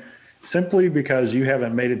doing, simply because you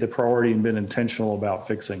haven't made it the priority and been intentional about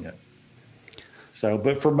fixing it. So,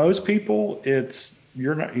 but for most people,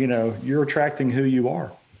 you're attracting who you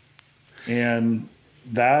are. And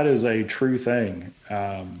that is a true thing.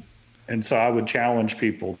 And so I would challenge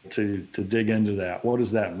people to dig into that. What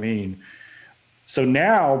does that mean? So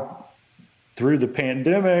now, through the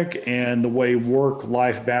pandemic and the way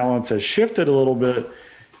work-life balance has shifted a little bit,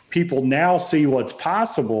 people now see what's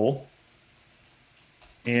possible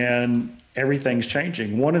and everything's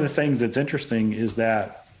changing. One of the things that's interesting is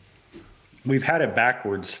that we've had it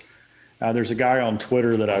backwards. There's a guy on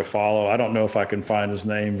Twitter that I follow. I don't know if I can find his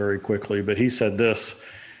name very quickly, but he said this.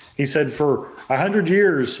 He said, for 100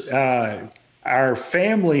 years, our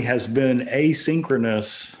family has been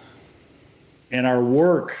asynchronous and our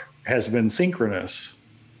work has been synchronous,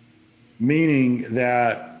 meaning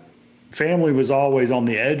that family was always on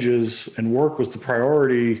the edges and work was the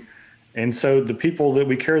priority. And so the people that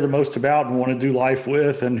we care the most about and want to do life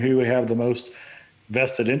with and who we have the most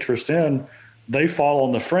vested interest in, they fall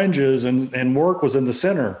on the fringes and work was in the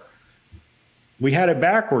center. We had it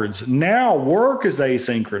backwards. Now work is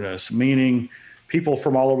asynchronous, meaning people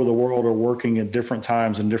from all over the world are working at different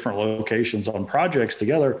times and different locations on projects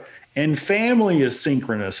together. And family is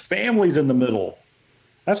synchronous. Family's in the middle.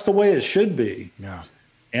 That's the way it should be. Yeah.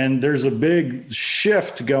 And there's a big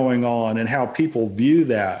shift going on in how people view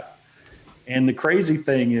that. And the crazy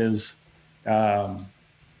thing is, and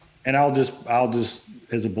I'll just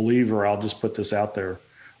as a believer, I'll just put this out there.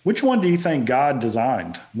 Which one do you think God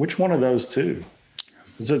designed? Which one of those two?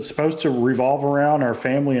 Is it supposed to revolve around our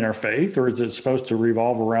family and our faith, or is it supposed to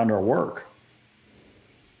revolve around our work?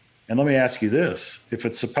 And let me ask you this. If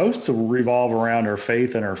it's supposed to revolve around our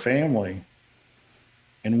faith and our family,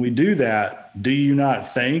 and we do that, do you not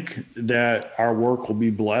think that our work will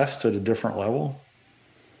be blessed at a different level?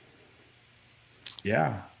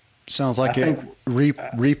 Yeah. Sounds like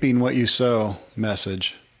reaping what you sow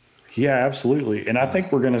message. Yeah, absolutely. And I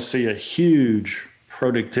think we're going to see a huge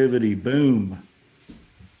productivity boom.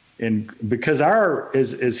 And because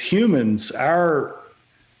as humans, our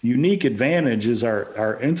unique advantage is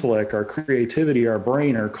our intellect, our creativity, our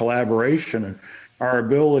brain, our collaboration, our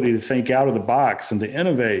ability to think out of the box and to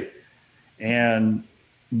innovate. And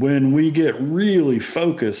when we get really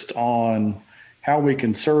focused on how we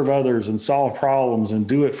can serve others and solve problems and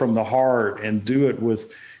do it from the heart and do it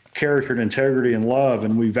with character and integrity and love,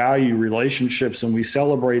 and we value relationships and we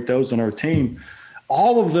celebrate those in our team,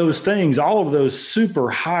 all of those things, all of those super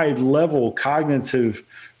high level cognitive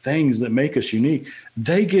things that make us unique,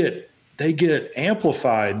 they get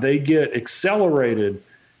amplified, they get accelerated.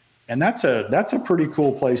 And that's a pretty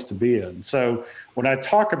cool place to be in. So when I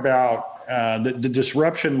talk about the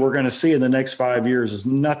disruption we're going to see in the next 5 years is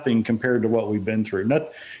nothing compared to what we've been through.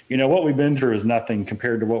 What we've been through is nothing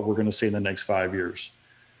compared to what we're going to see in the next 5 years.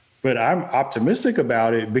 But I'm optimistic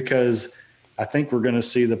about it because I think we're going to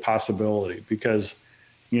see the possibility because,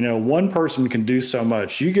 one person can do so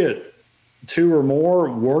much. You get 2 or more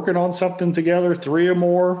working on something together, 3 or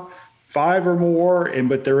more, 5 or more,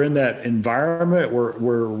 but they're in that environment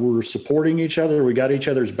where we're supporting each other. We got each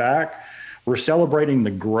other's back. We're celebrating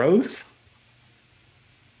the growth.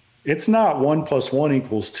 It's not 1 + 1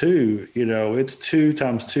 = 2. It's 2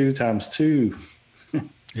 × 2 × 2.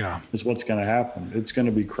 Yeah, is what's going to happen. It's going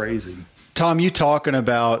to be crazy. Tom, you talking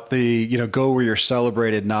about the go where you're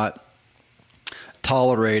celebrated, not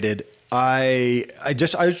tolerated. I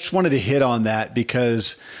just wanted to hit on that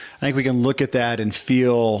because I think we can look at that and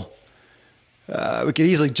feel we could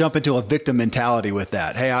easily jump into a victim mentality with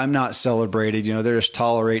that. Hey, I'm not celebrated. They're just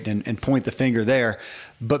tolerating and point the finger there.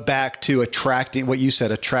 But back to attracting what you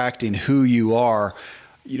said, attracting who you are.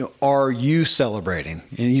 Are you celebrating?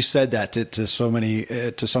 And you said that to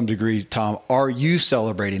some degree, Tom. Are you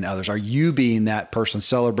celebrating others? Are you being that person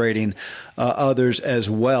celebrating others as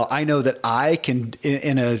well? I know that I can,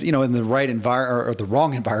 in the right environment or the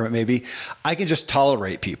wrong environment, maybe I can just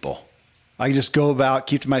tolerate people. I can just go about,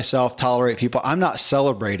 keep to myself, tolerate people. I'm not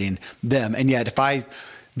celebrating them. And yet if I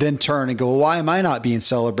then turn and go, well, why am I not being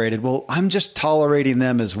celebrated? Well, I'm just tolerating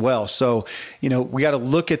them as well. So, we got to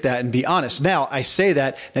look at that and be honest. Now, I say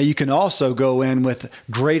that. Now, you can also go in with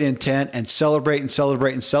great intent and celebrate and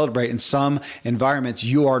celebrate and celebrate. In some environments,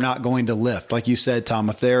 you are not going to lift. Like you said, Tom,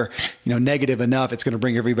 if they're, negative enough, it's going to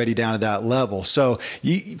bring everybody down to that level. So,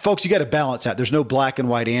 folks, you got to balance that. There's no black and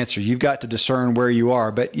white answer. You've got to discern where you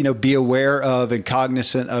are. But, be aware of and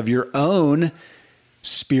cognizant of your own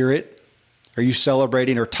spirit. Are you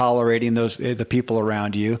celebrating or tolerating the people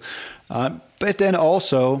around you? But then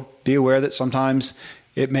also be aware that sometimes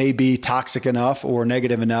it may be toxic enough or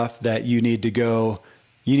negative enough that you need to go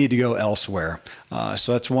elsewhere.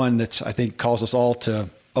 So that's one that's, I think, calls us all to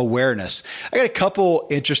awareness. I got a couple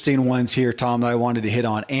interesting ones here, Tom, that I wanted to hit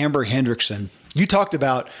on. Amber Hendrickson, you talked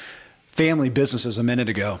about family businesses a minute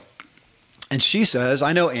ago. And she says,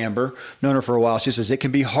 I know Amber, known her for a while. She says, it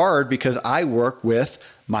can be hard because I work with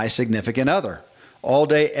my significant other all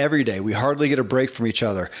day, every day. We hardly get a break from each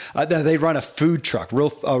other. They run a food truck,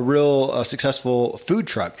 a real successful food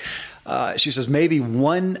truck. She says maybe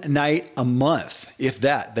one night a month, if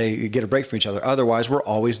that, they get a break from each other. Otherwise, we're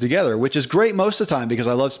always together, which is great most of the time because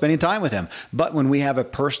I love spending time with him. But when we have a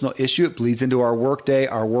personal issue, it bleeds into our work day,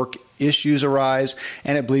 our work issues arise,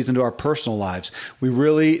 and it bleeds into our personal lives. We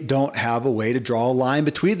really don't have a way to draw a line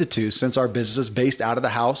between the two since our business is based out of the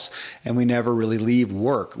house and we never really leave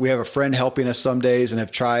work. We have a friend helping us some days and have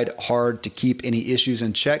tried hard to keep any issues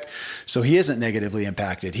in check, so he isn't negatively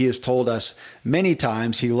impacted. He has told us many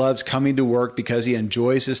times he loves coming to work because he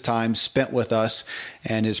enjoys his time spent with us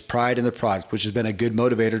and his pride in the product, which has been a good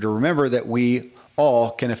motivator to remember that we all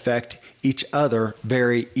can affect each other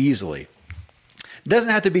very easily. It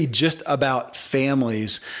doesn't have to be just about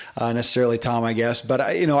families necessarily, Tom, I guess, but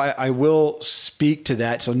I will speak to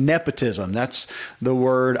that. So nepotism, that's the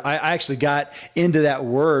word. I actually got into that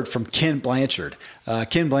word from Ken Blanchard.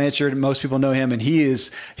 Ken Blanchard, most people know him, and he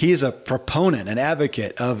is a proponent, an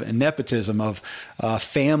advocate of nepotism, of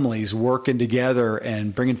families working together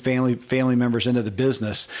and bringing family members into the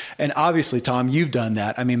business. And obviously, Tom, you've done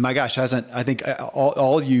that. I mean, my gosh, I think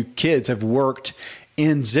all you kids have worked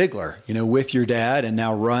in Ziglar, with your dad and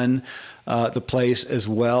now run the place as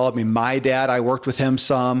well. I mean, my dad, I worked with him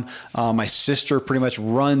some. My sister pretty much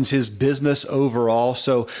runs his business overall.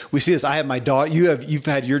 So we see this. I have my daughter. You've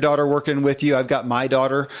had your daughter working with you. I've got my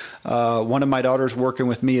daughter. One of my daughters working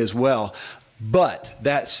with me as well. But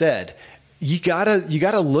that said, you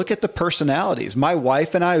gotta look at the personalities. My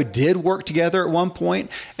wife and I did work together at one point,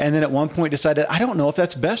 and then at one point decided, I don't know if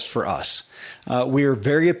that's best for us. We are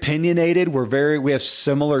very opinionated. We have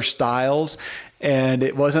similar styles, and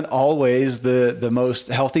it wasn't always the most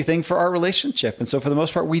healthy thing for our relationship. And so for the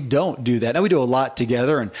most part, we don't do that. Now we do a lot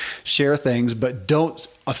together and share things, but don't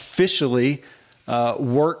officially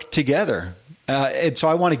work together. And so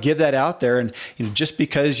I want to give that out there. And just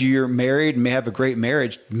because you're married and may have a great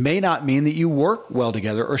marriage may not mean that you work well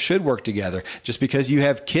together or should work together. Just because you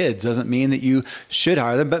have kids doesn't mean that you should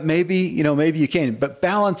hire them, but maybe you can. But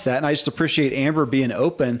balance that. And I just appreciate Amber being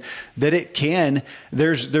open that it can.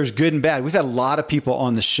 There's good and bad. We've had a lot of people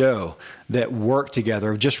on the show that work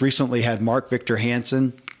together. Just recently had Mark Victor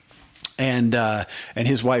Hansen and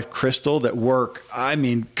his wife Crystal that work, I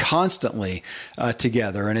mean, constantly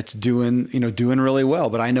together, and it's doing really well.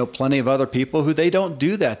 But I know plenty of other people who they don't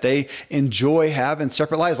do that. They enjoy having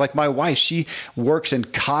separate lives. Like my wife, she works in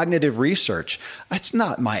cognitive research. That's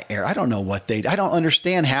not my area. I don't know what I don't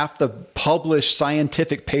understand half the published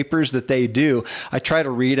scientific papers that they do. I try to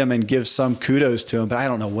read them and give some kudos to them, but I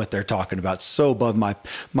don't know what they're talking about. So above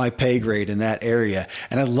my pay grade in that area.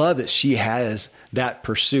 And I love that she has that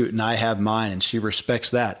pursuit and I have mine, and she respects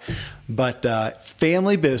that. But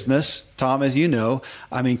family business, Tom, as you know,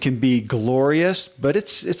 I mean, can be glorious, but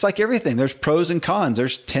it's like everything. There's pros and cons.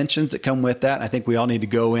 There's tensions that come with that. And I think we all need to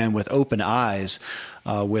go in with open eyes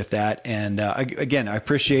with that. And again, I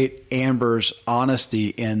appreciate Amber's honesty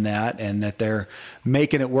in that, and that they're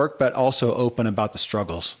making it work, but also open about the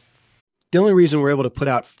struggles. The only reason we're able to put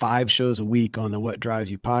out 5 shows a week on the What Drives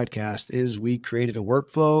You podcast is we created a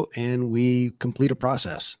workflow and we complete a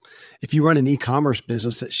process. If you run an e-commerce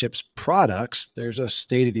business that ships products, there's a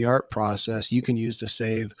state-of-the-art process you can use to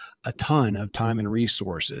save a ton of time and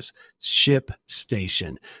resources.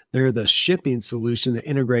 ShipStation. They're the shipping solution that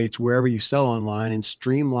integrates wherever you sell online and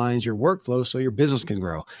streamlines your workflow so your business can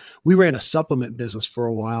grow. We ran a supplement business for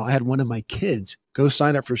a while. I had one of my kids go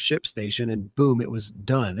sign up for ShipStation, and boom, it was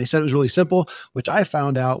done. They said it was really simple, which I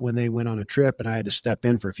found out when they went on a trip and I had to step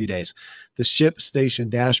in for a few days. The ShipStation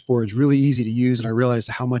dashboard is really easy to use, and I realized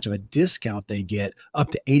how much of a discount they get, up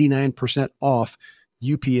to 89% off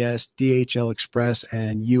UPS, DHL Express,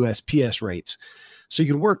 and USPS rates. So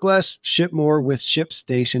you can work less, ship more with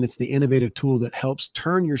ShipStation. It's the innovative tool that helps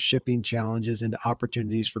turn your shipping challenges into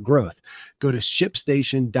opportunities for growth. Go to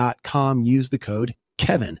ShipStation.com, use the code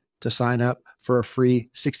Kevin to sign up for a free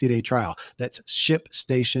 60-day trial. That's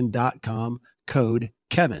ShipStation.com, code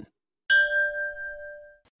Kevin.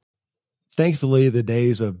 Thankfully, the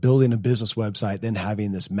days of building a business website, then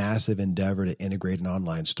having this massive endeavor to integrate an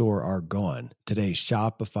online store are gone. Today,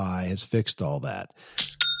 Shopify has fixed all that.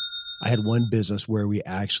 I had one business where we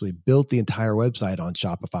actually built the entire website on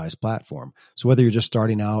Shopify's platform. So whether you're just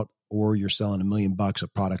starting out or you're selling $1 million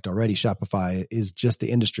of product already, Shopify is just the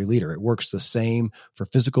industry leader. It works the same for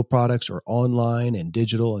physical products or online and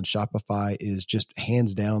digital, and Shopify is just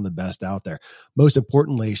hands down the best out there. Most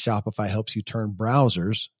importantly, Shopify helps you turn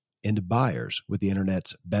browsers into buyers with the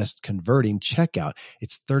internet's best converting checkout.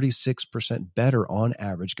 It's 36% better on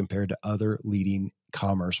average compared to other leading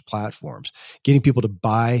commerce platforms. Getting people to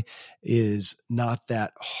buy is not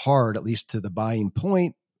that hard, at least to the buying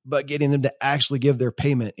point, but getting them to actually give their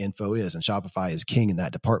payment info is, and Shopify is king in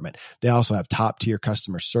that department. They also have top tier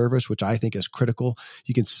customer service, which I think is critical.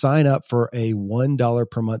 You can sign up for a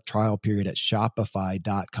 $1 per month trial period at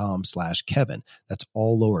shopify.com/Kevin. That's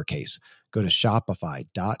all lowercase. Go to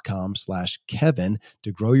shopify.com/Kevin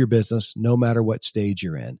to grow your business no matter what stage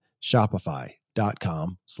you're in.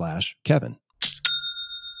 Shopify.com/Kevin.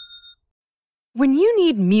 When you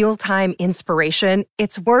need mealtime inspiration,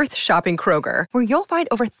 it's worth shopping Kroger, where you'll find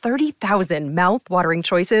over 30,000 mouth-watering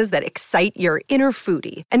choices that excite your inner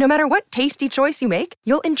foodie. And no matter what tasty choice you make,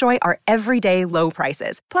 you'll enjoy our everyday low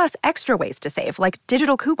prices, plus extra ways to save, like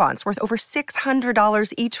digital coupons worth over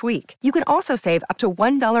 $600 each week. You can also save up to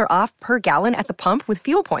 $1 off per gallon at the pump with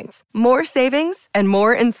fuel points. More savings and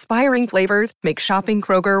more inspiring flavors make shopping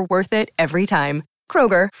Kroger worth it every time.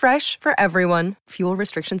 Kroger, fresh for everyone. Fuel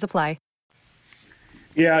restrictions apply.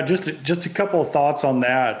 Yeah, just a couple of thoughts on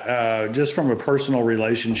that. Just from a personal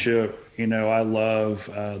relationship, I love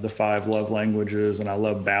the 5 love languages, and I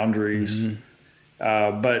love boundaries.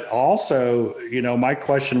 Mm-hmm. But also, my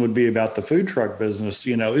question would be about the food truck business.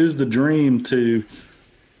 Is the dream to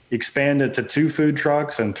expand it to 2 food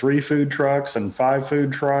trucks and 3 food trucks and 5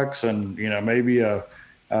 food trucks and maybe a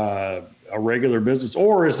regular business,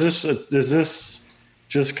 or is this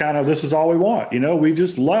just kind of, this is all we want? We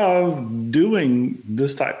just love doing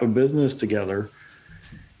this type of business together.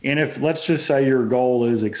 And if, let's just say your goal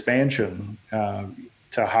is expansion,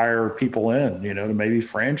 to hire people in, to maybe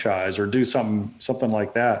franchise or do something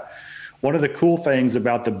like that. One of the cool things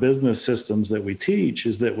about the business systems that we teach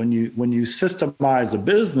is that when you systemize a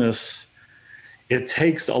business, it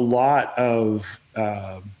takes a lot of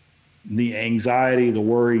the anxiety, the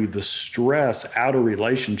worry, the stress out of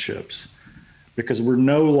relationships, because we're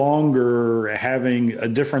no longer having a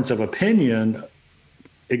difference of opinion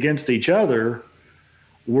against each other.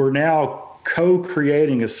 We're now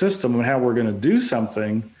co-creating a system on how we're going to do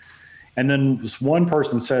something. And then this one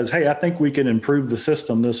person says, hey, I think we can improve the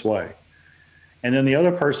system this way. And then the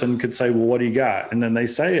other person could say, well, what do you got? And then they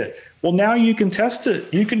say it. Well, now you can test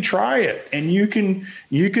it. You can try it. And you can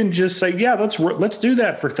just say, yeah, let's do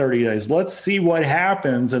that for 30 days. Let's see what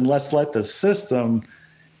happens. And let's let the system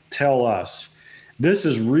tell us this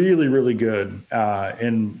is really, really good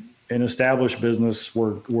in established business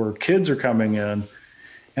where kids are coming in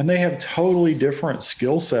and they have totally different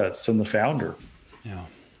skill sets than the founder. Yeah.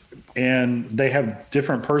 And they have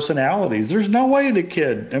different personalities. There's no way the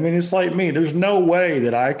kid, I mean, it's like me. There's no way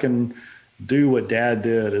that I can do what Dad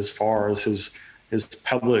did as far as his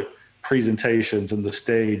public presentations and the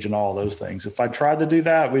stage and all those things. If I tried to do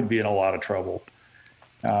that, we'd be in a lot of trouble.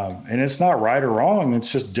 And it's not right or wrong.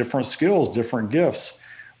 It's just different skills, different gifts.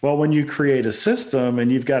 Well, when you create a system and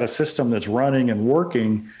you've got a system that's running and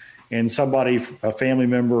working, and somebody, a family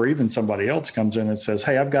member, or even somebody else comes in and says,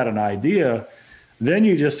 hey, I've got an idea. Then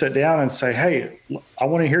you just sit down and say, hey, I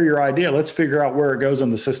want to hear your idea. Let's figure out where it goes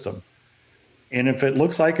in the system. And if it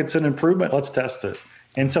looks like it's an improvement, let's test it.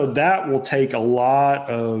 And so that will take a lot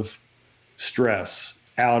of stress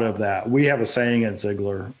out of that. We have a saying at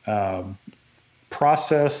Ziglar,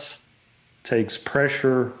 process takes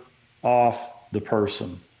pressure off the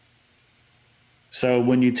person. So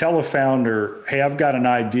when you tell a founder, hey, I've got an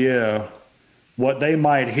idea, what they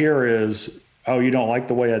might hear is, oh, you don't like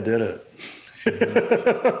the way I did it.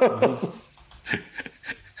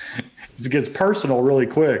 It gets personal really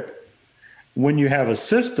quick. When you have a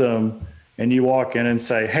system and you walk in and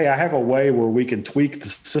say, hey, I have a way where we can tweak the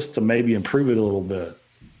system, maybe improve it a little bit.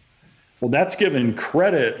 Well, that's giving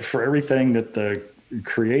credit for everything that the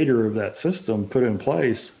creator of that system put in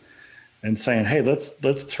place and saying, hey, let's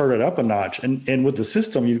turn it up a notch. And with the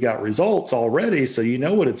system, you've got results already, so you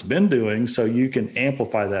know what it's been doing, so you can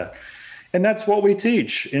amplify that. And that's what we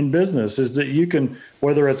teach in business, is that you can,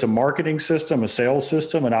 whether it's a marketing system, a sales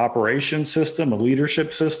system, an operations system, a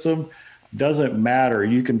leadership system, doesn't matter.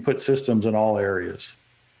 You can put systems in all areas.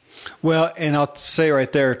 Well, and I'll say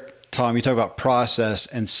right there, Tom, you talk about process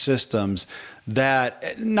and systems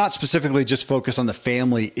that not specifically just focus on the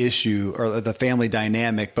family issue or the family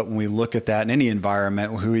dynamic, but when we look at that in any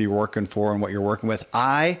environment, who you're working for and what you're working with,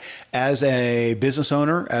 I, as a business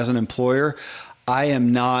owner, as an employer, I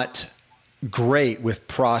am not great with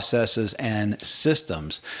processes and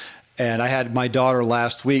systems. And I had my daughter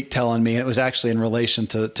last week telling me, and it was actually in relation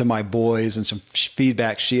to my boys and some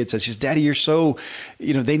feedback she had said. She says, Daddy, you're so,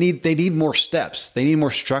 they need more steps. They need more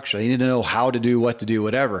structure. They need to know how to do, what to do,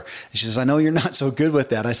 whatever. And she says, I know you're not so good with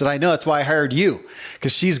that. I said, I know. That's why I hired you,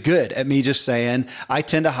 because she's good at me just saying, I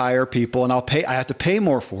tend to hire people and I have to pay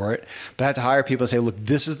more for it, but I have to hire people and say, look,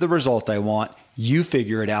 this is the result I want. You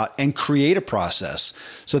figure it out and create a process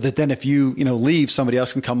so that then if you leave, somebody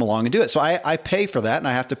else can come along and do it. So I pay for that, and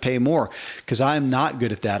I have to pay more because I'm not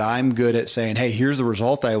good at that. I'm good at saying, hey, here's the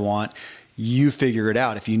result I want. You figure it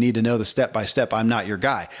out. If you need to know the step by step, I'm not your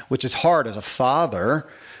guy, which is hard as a father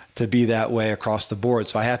to be that way across the board.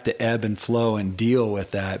 So I have to ebb and flow and deal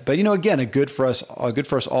with that. But, again, good for us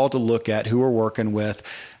all to look at who we're working with,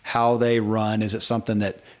 how they run. Is it something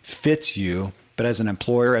that fits you? But as an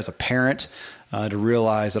employer, as a parent, to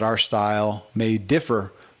realize that our style may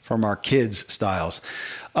differ from our kids' styles.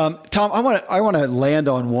 Tom, I want to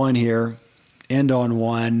end on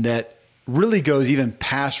one that really goes even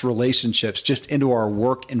past relationships, just into our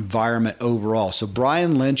work environment overall. So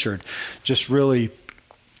Brian Lynchard just really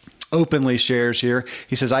openly shares here.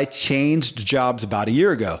 He says, I changed jobs about a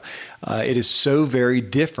year ago. It is so very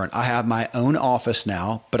different. I have my own office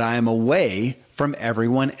now, but I am away from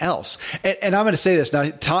everyone else. And I'm going to say this now.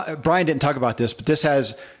 Brian didn't talk about this, but this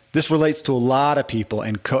relates to a lot of people,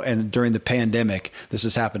 and during the pandemic, this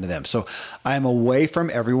has happened to them. So I am away from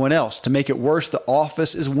everyone else. To make it worse, the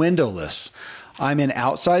office is windowless. I'm in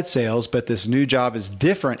outside sales, but this new job is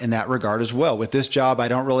different in that regard as well. With this job, I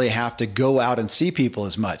don't really have to go out and see people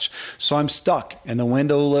as much. So I'm stuck in the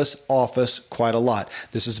windowless office quite a lot.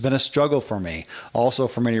 This has been a struggle for me. Also,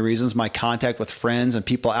 for many reasons, my contact with friends and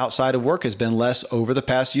people outside of work has been less over the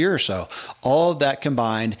past year or so. All of that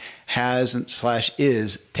combined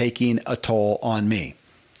is taking a toll on me.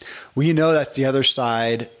 Well, that's the other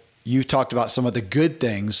side. You talked about some of the good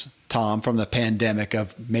things, Tom, from the pandemic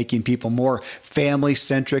of making people more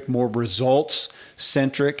family-centric, more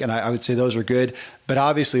results-centric, and I would say those are good. But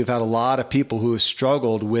obviously, we've had a lot of people who have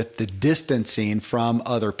struggled with the distancing from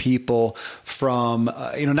other people, from,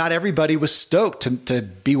 not everybody was stoked to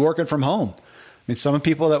be working from home. I mean, some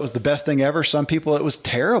people, that was the best thing ever. Some people, it was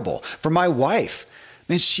terrible. For my wife,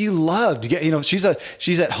 she loved, she's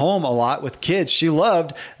at home a lot with kids. She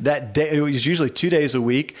loved that day. It was usually 2 days a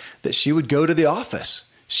week that she would go to the office.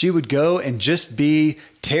 She would go and just be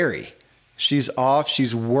Terry. She's off.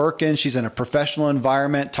 She's working. She's in a professional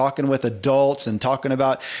environment, talking with adults and talking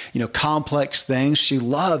about, complex things. She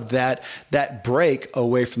loved that break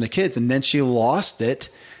away from the kids. And then she lost it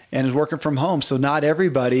and is working from home. So not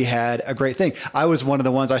everybody had a great thing. I was one of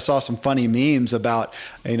the ones, I saw some funny memes about,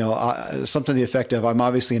 something to the effect of, I'm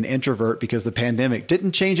obviously an introvert because the pandemic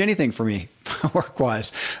didn't change anything for me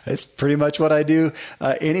work-wise. It's pretty much what I do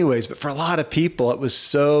anyways. But for a lot of people, it was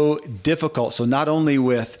so difficult. So not only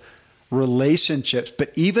with relationships,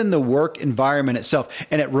 but even the work environment itself.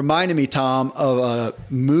 And it reminded me, Tom, of a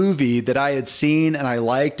movie that I had seen and I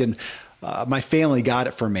liked, and my family got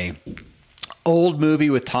it for me. Old movie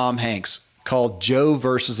with Tom Hanks called Joe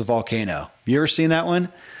versus the Volcano. You ever seen that one?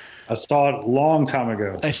 I saw it a long time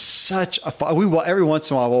ago. It's such a fun. Every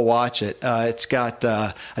once in a while we'll watch it. It's got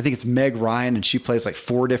I think it's Meg Ryan, and she plays like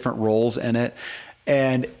 4 different roles in it.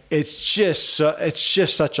 And it's just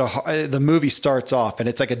such the movie starts off and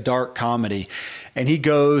it's like a dark comedy, and he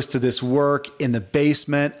goes to this work in the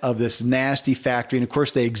basement of this nasty factory. And of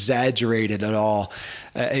course they exaggerate all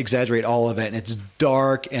of it. And it's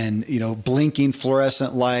dark and, blinking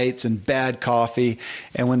fluorescent lights and bad coffee.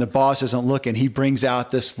 And when the boss isn't looking, he brings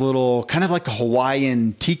out this little kind of like a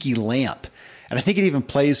Hawaiian tiki lamp. And I think it even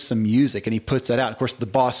plays some music, and he puts that out. Of course, the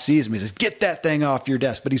boss sees him. He says, "Get that thing off your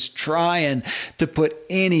desk." But he's trying to put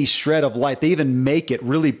any shred of light. They even make it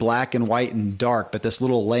really black and white and dark, but this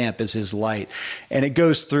little lamp is his light. And it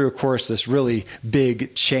goes through, of course, this really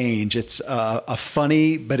big change. It's a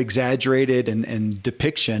funny but exaggerated and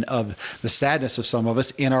depiction of the sadness of some of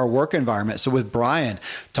us in our work environment. So with Brian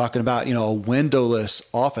talking about, a windowless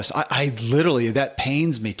office, I literally, that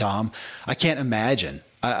pains me, Tom. I can't imagine.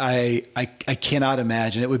 I cannot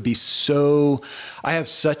imagine. It would be so, I have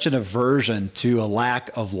such an aversion to a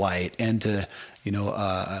lack of light and to,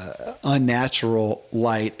 unnatural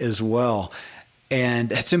light as well. And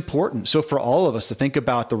that's important. So for all of us to think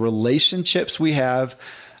about the relationships we have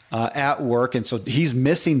at work. And so he's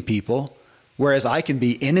missing people, whereas I can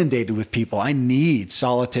be inundated with people. I need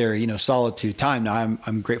solitude time. Now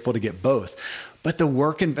I'm grateful to get both. But the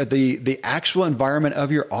work and the actual environment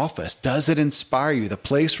of your office, does it inspire you? The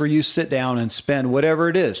place where you sit down and spend whatever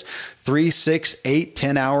it is, 3, 6, 8,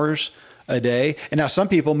 10 hours a day. And now some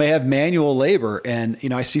people may have manual labor. And,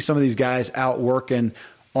 I see some of these guys out working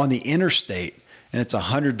on the interstate and it's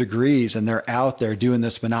 100 degrees and they're out there doing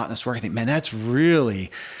this monotonous work. I think, man, that's really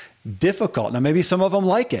difficult. Now, maybe some of them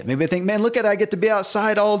like it. Maybe they think, man, look at it. I get to be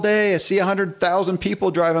outside all day. I see 100,000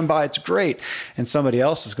 people driving by. It's great. And somebody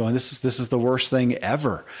else is going, this is the worst thing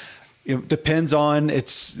ever. It depends on,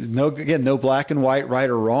 no black and white, right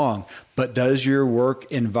or wrong, but does your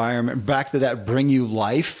work environment, back to that, bring you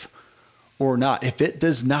life or not? If it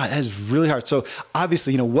does not, that is really hard. So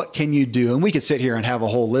obviously, what can you do? And we could sit here and have a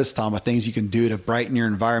whole list, Tom, of things you can do to brighten your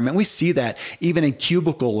environment. We see that even in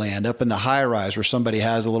cubicle land up in the high rise where somebody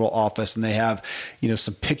has a little office and they have,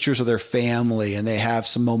 some pictures of their family and they have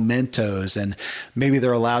some mementos and maybe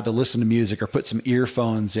they're allowed to listen to music or put some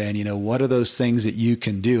earphones in. What are those things that you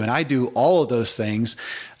can do? And I do all of those things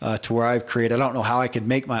to where I've created, I don't know how I could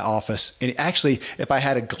make my office. And actually, if I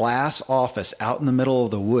had a glass office out in the middle of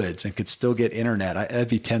the woods and could still get internet, that'd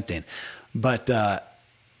be tempting. But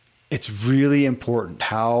it's really important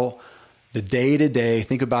how the day-to-day,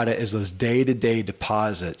 think about it as those day-to-day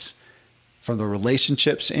deposits from the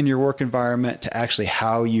relationships in your work environment to actually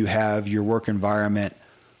how you have your work environment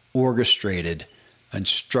orchestrated and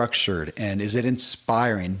structured. And is it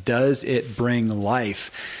inspiring? Does it bring life?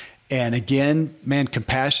 And again, man,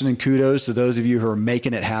 compassion and kudos to those of you who are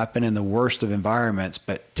making it happen in the worst of environments,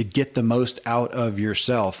 but to get the most out of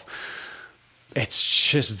yourself, it's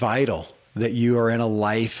just vital that you are in a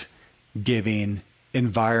life-giving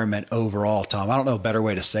environment overall, Tom. I don't know a better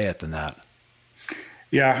way to say it than that.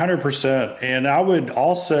 Yeah, 100%. And I would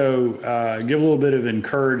also give a little bit of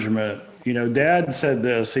encouragement. Dad said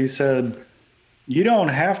this. He said, you don't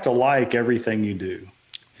have to like everything you do.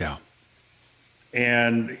 Yeah.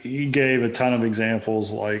 And he gave a ton of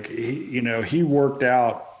examples. Like, he worked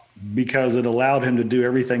out because it allowed him to do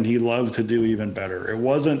everything he loved to do even better. It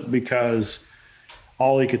wasn't because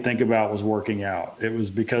all he could think about was working out. It was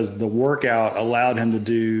because the workout allowed him to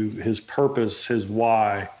do his purpose, his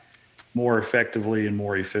why, more effectively and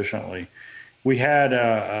more efficiently. We had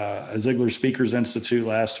a Ziglar Speakers Institute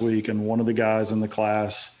last week, and one of the guys in the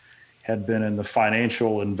class had been in the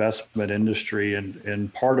financial investment industry,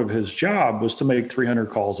 and part of his job was to make 300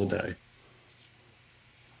 calls a day.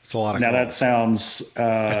 It's a lot of now calls.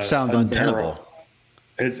 That sounds untenable.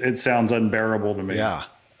 It sounds unbearable to me. Yeah,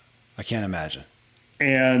 I can't imagine.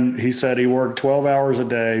 And he said he worked 12 hours a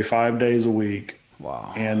day, 5 days a week.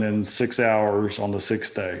 Wow. And then 6 hours on the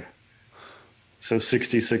 6th day. So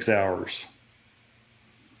 66 hours.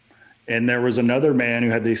 And there was another man who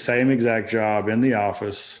had the same exact job in the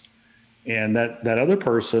office, And that other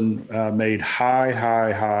person made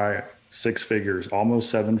high 6 figures, almost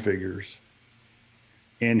 7 figures.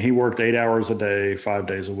 And he worked 8 hours a day, 5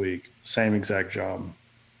 days a week, same exact job.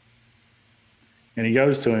 And he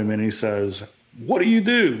goes to him and he says, "What do you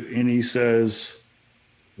do?" And he says,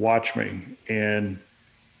 "Watch me." And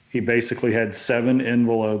he basically had 7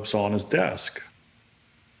 envelopes on his desk,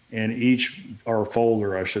 and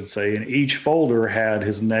folder, I should say, and each folder had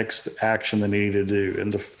his next action that he needed to do.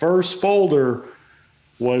 And the first folder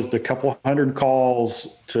was the couple hundred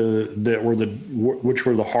calls which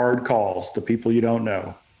were the hard calls, the people you don't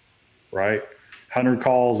know, right? 100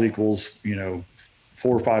 calls equals,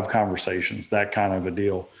 4 or 5 conversations, that kind of a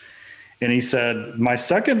deal. And he said, "My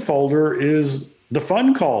second folder is the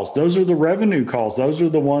fun calls. Those are the revenue calls. Those are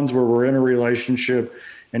the ones where we're in a relationship."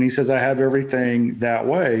 And he says, "I have everything that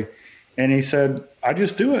way." And he said, "I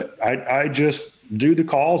just do it. I just do the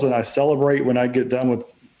calls, and I celebrate when I get done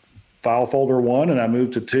with file folder 1 and I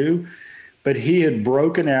move to 2. But he had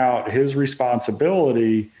broken out his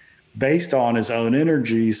responsibility based on his own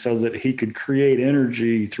energy so that he could create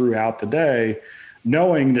energy throughout the day,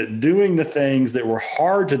 knowing that doing the things that were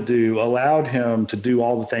hard to do allowed him to do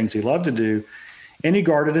all the things he loved to do. And he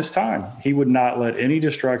guarded his time. He would not let any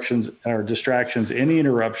distractions, any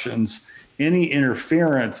interruptions, any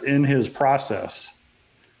interference in his process,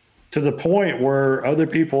 to the point where other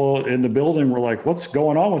people in the building were like, "What's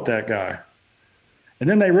going on with that guy?" And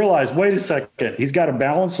then they realized, wait a second, he's got a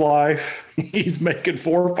balanced life. He's making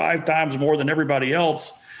 4 or 5 times more than everybody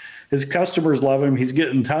else. His customers love him. He's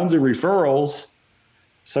getting tons of referrals.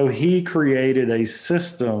 So he created a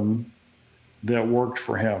system that worked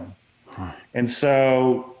for him. And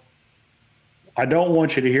so I don't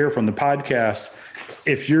want you to hear from the podcast,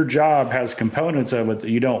 if your job has components of it that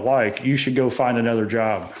you don't like, you should go find another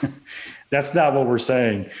job. That's not what we're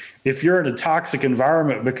saying. If you're in a toxic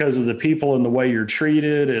environment because of the people and the way you're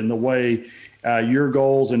treated and the way your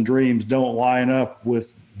goals and dreams don't line up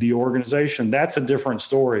with the organization, that's a different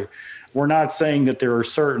story. We're not saying that there are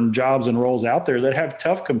certain jobs and roles out there that have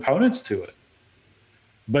tough components to it.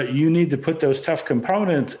 But you need to put those tough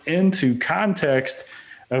components into context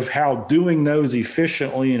of how doing those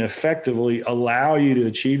efficiently and effectively allow you to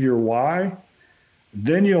achieve your why.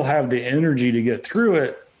 Then you'll have the energy to get through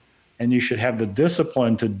it, and you should have the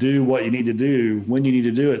discipline to do what you need to do when you need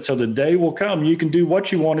to do it. So the day will come, you can do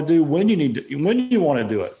what you want to do when you want to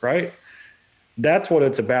do it, right? That's what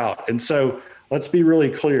it's about. And so let's be really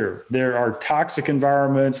clear. There are toxic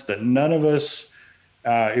environments that none of us,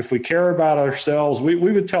 if we care about ourselves, we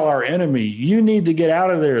would tell our enemy, "You need to get out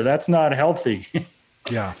of there. That's not healthy."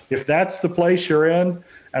 Yeah. If that's the place you're in,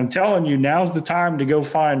 I'm telling you, now's the time to go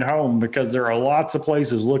find home, because there are lots of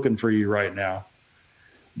places looking for you right now.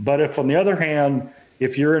 But if, on the other hand,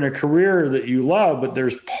 if you're in a career that you love, but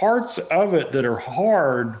there's parts of it that are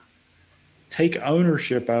hard, take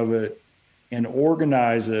ownership of it and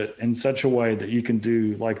organize it in such a way that you can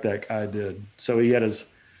do like that guy did. So he had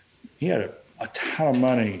a ton of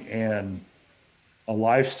money and a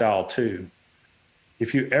lifestyle too.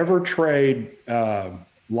 If you ever trade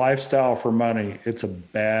lifestyle for money, it's a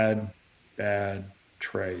bad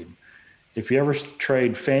trade. If you ever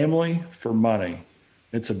trade family for money,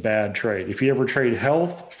 it's a bad trade. If you ever trade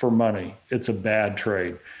health for money, it's a bad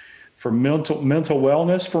trade. For mental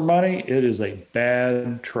wellness for money, it is a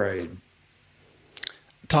bad trade.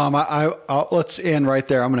 Tom, I'll let's end right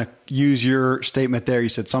there. I'm going to use your statement there. You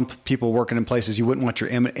said some people working in places you wouldn't want your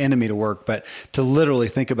enemy to work, but to literally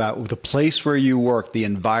think about the place where you work, the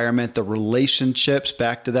environment, the relationships,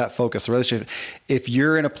 back to that focus, the relationship. If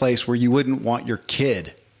you're in a place where you wouldn't want your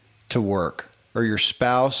kid to work, or your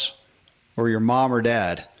spouse or your mom or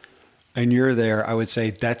dad, and you're there, I would say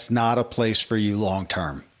that's not a place for you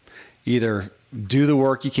long-term. Either do the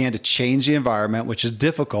work you can to change the environment, which is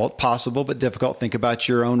difficult, possible, but difficult. Think about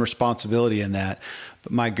your own responsibility in that.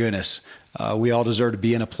 But my goodness, we all deserve to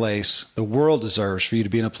be in a place, the world deserves for you to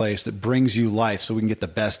be in a place that brings you life so we can get the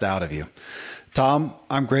best out of you. Tom,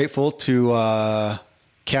 I'm grateful to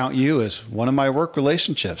count you as one of my work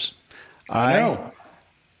relationships. I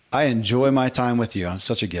enjoy my time with you. I'm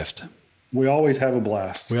such a gift. We always have a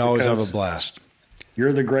blast. We always have a blast.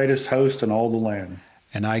 You're the greatest host in all the land.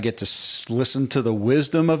 And I get to listen to the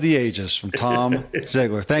wisdom of the ages from Tom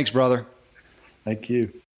Ziglar. Thanks, brother. Thank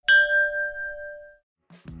you.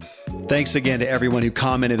 Thanks again to everyone who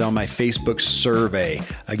commented on my Facebook survey.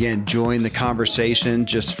 Again, join the conversation.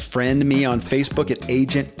 Just friend me on Facebook at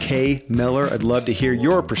Agent K Miller. I'd love to hear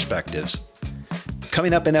your perspectives.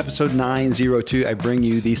 Coming up in episode 902, I bring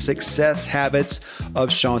you the success habits of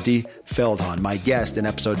Shaunti Feldhahn, my guest in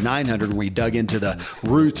episode 900, where we dug into the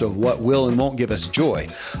roots of what will and won't give us joy.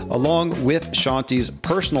 Along with Shaunti's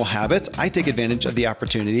personal habits, I take advantage of the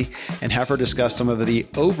opportunity and have her discuss some of the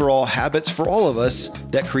overall habits for all of us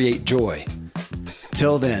that create joy.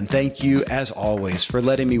 Till then, thank you as always for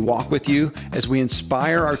letting me walk with you as we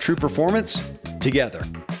inspire our true performance together.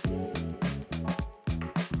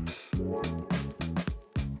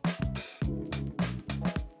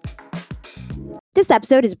 This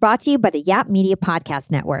episode is brought to you by the Yap Media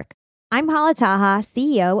Podcast Network. I'm Hala Taha,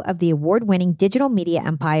 CEO of the award-winning digital media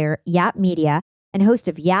empire, Yap Media, and host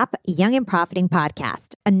of Yap Young and Profiting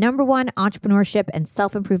Podcast, a #1 entrepreneurship and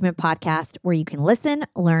self-improvement podcast where you can listen,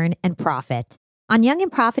 learn, and profit. On Young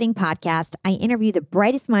and Profiting Podcast, I interview the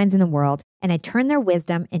brightest minds in the world, and I turn their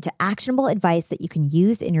wisdom into actionable advice that you can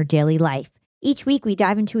use in your daily life. Each week, we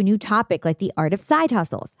dive into a new topic like the art of side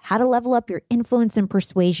hustles, how to level up your influence and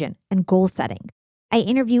persuasion, and goal setting. I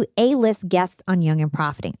interview A-list guests on Young and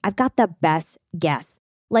Profiting. I've got the best guests,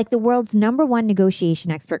 like the world's #1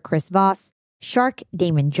 negotiation expert, Chris Voss, Shark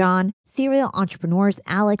Damon John, serial entrepreneurs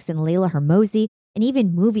Alex and Layla Hermosi, and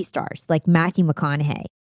even movie stars like Matthew McConaughey.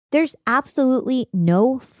 There's absolutely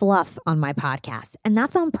no fluff on my podcast, and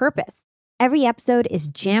that's on purpose. Every episode is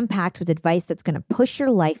jam-packed with advice that's going to push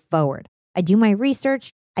your life forward. I do my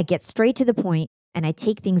research, I get straight to the point, and I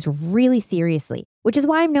take things really seriously, which is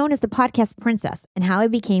why I'm known as the podcast princess and how I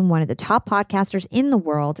became one of the top podcasters in the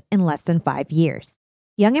world in less than 5 years.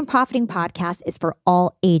 Young and Profiting Podcast is for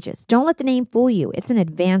all ages. Don't let the name fool you. It's an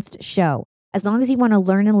advanced show. As long as you want to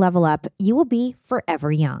learn and level up, you will be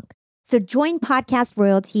forever young. So join Podcast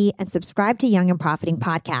Royalty and subscribe to Young and Profiting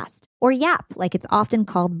Podcast, or YAP, like it's often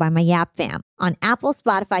called by my YAP fam, on Apple,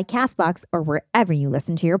 Spotify, CastBox, or wherever you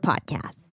listen to your podcasts.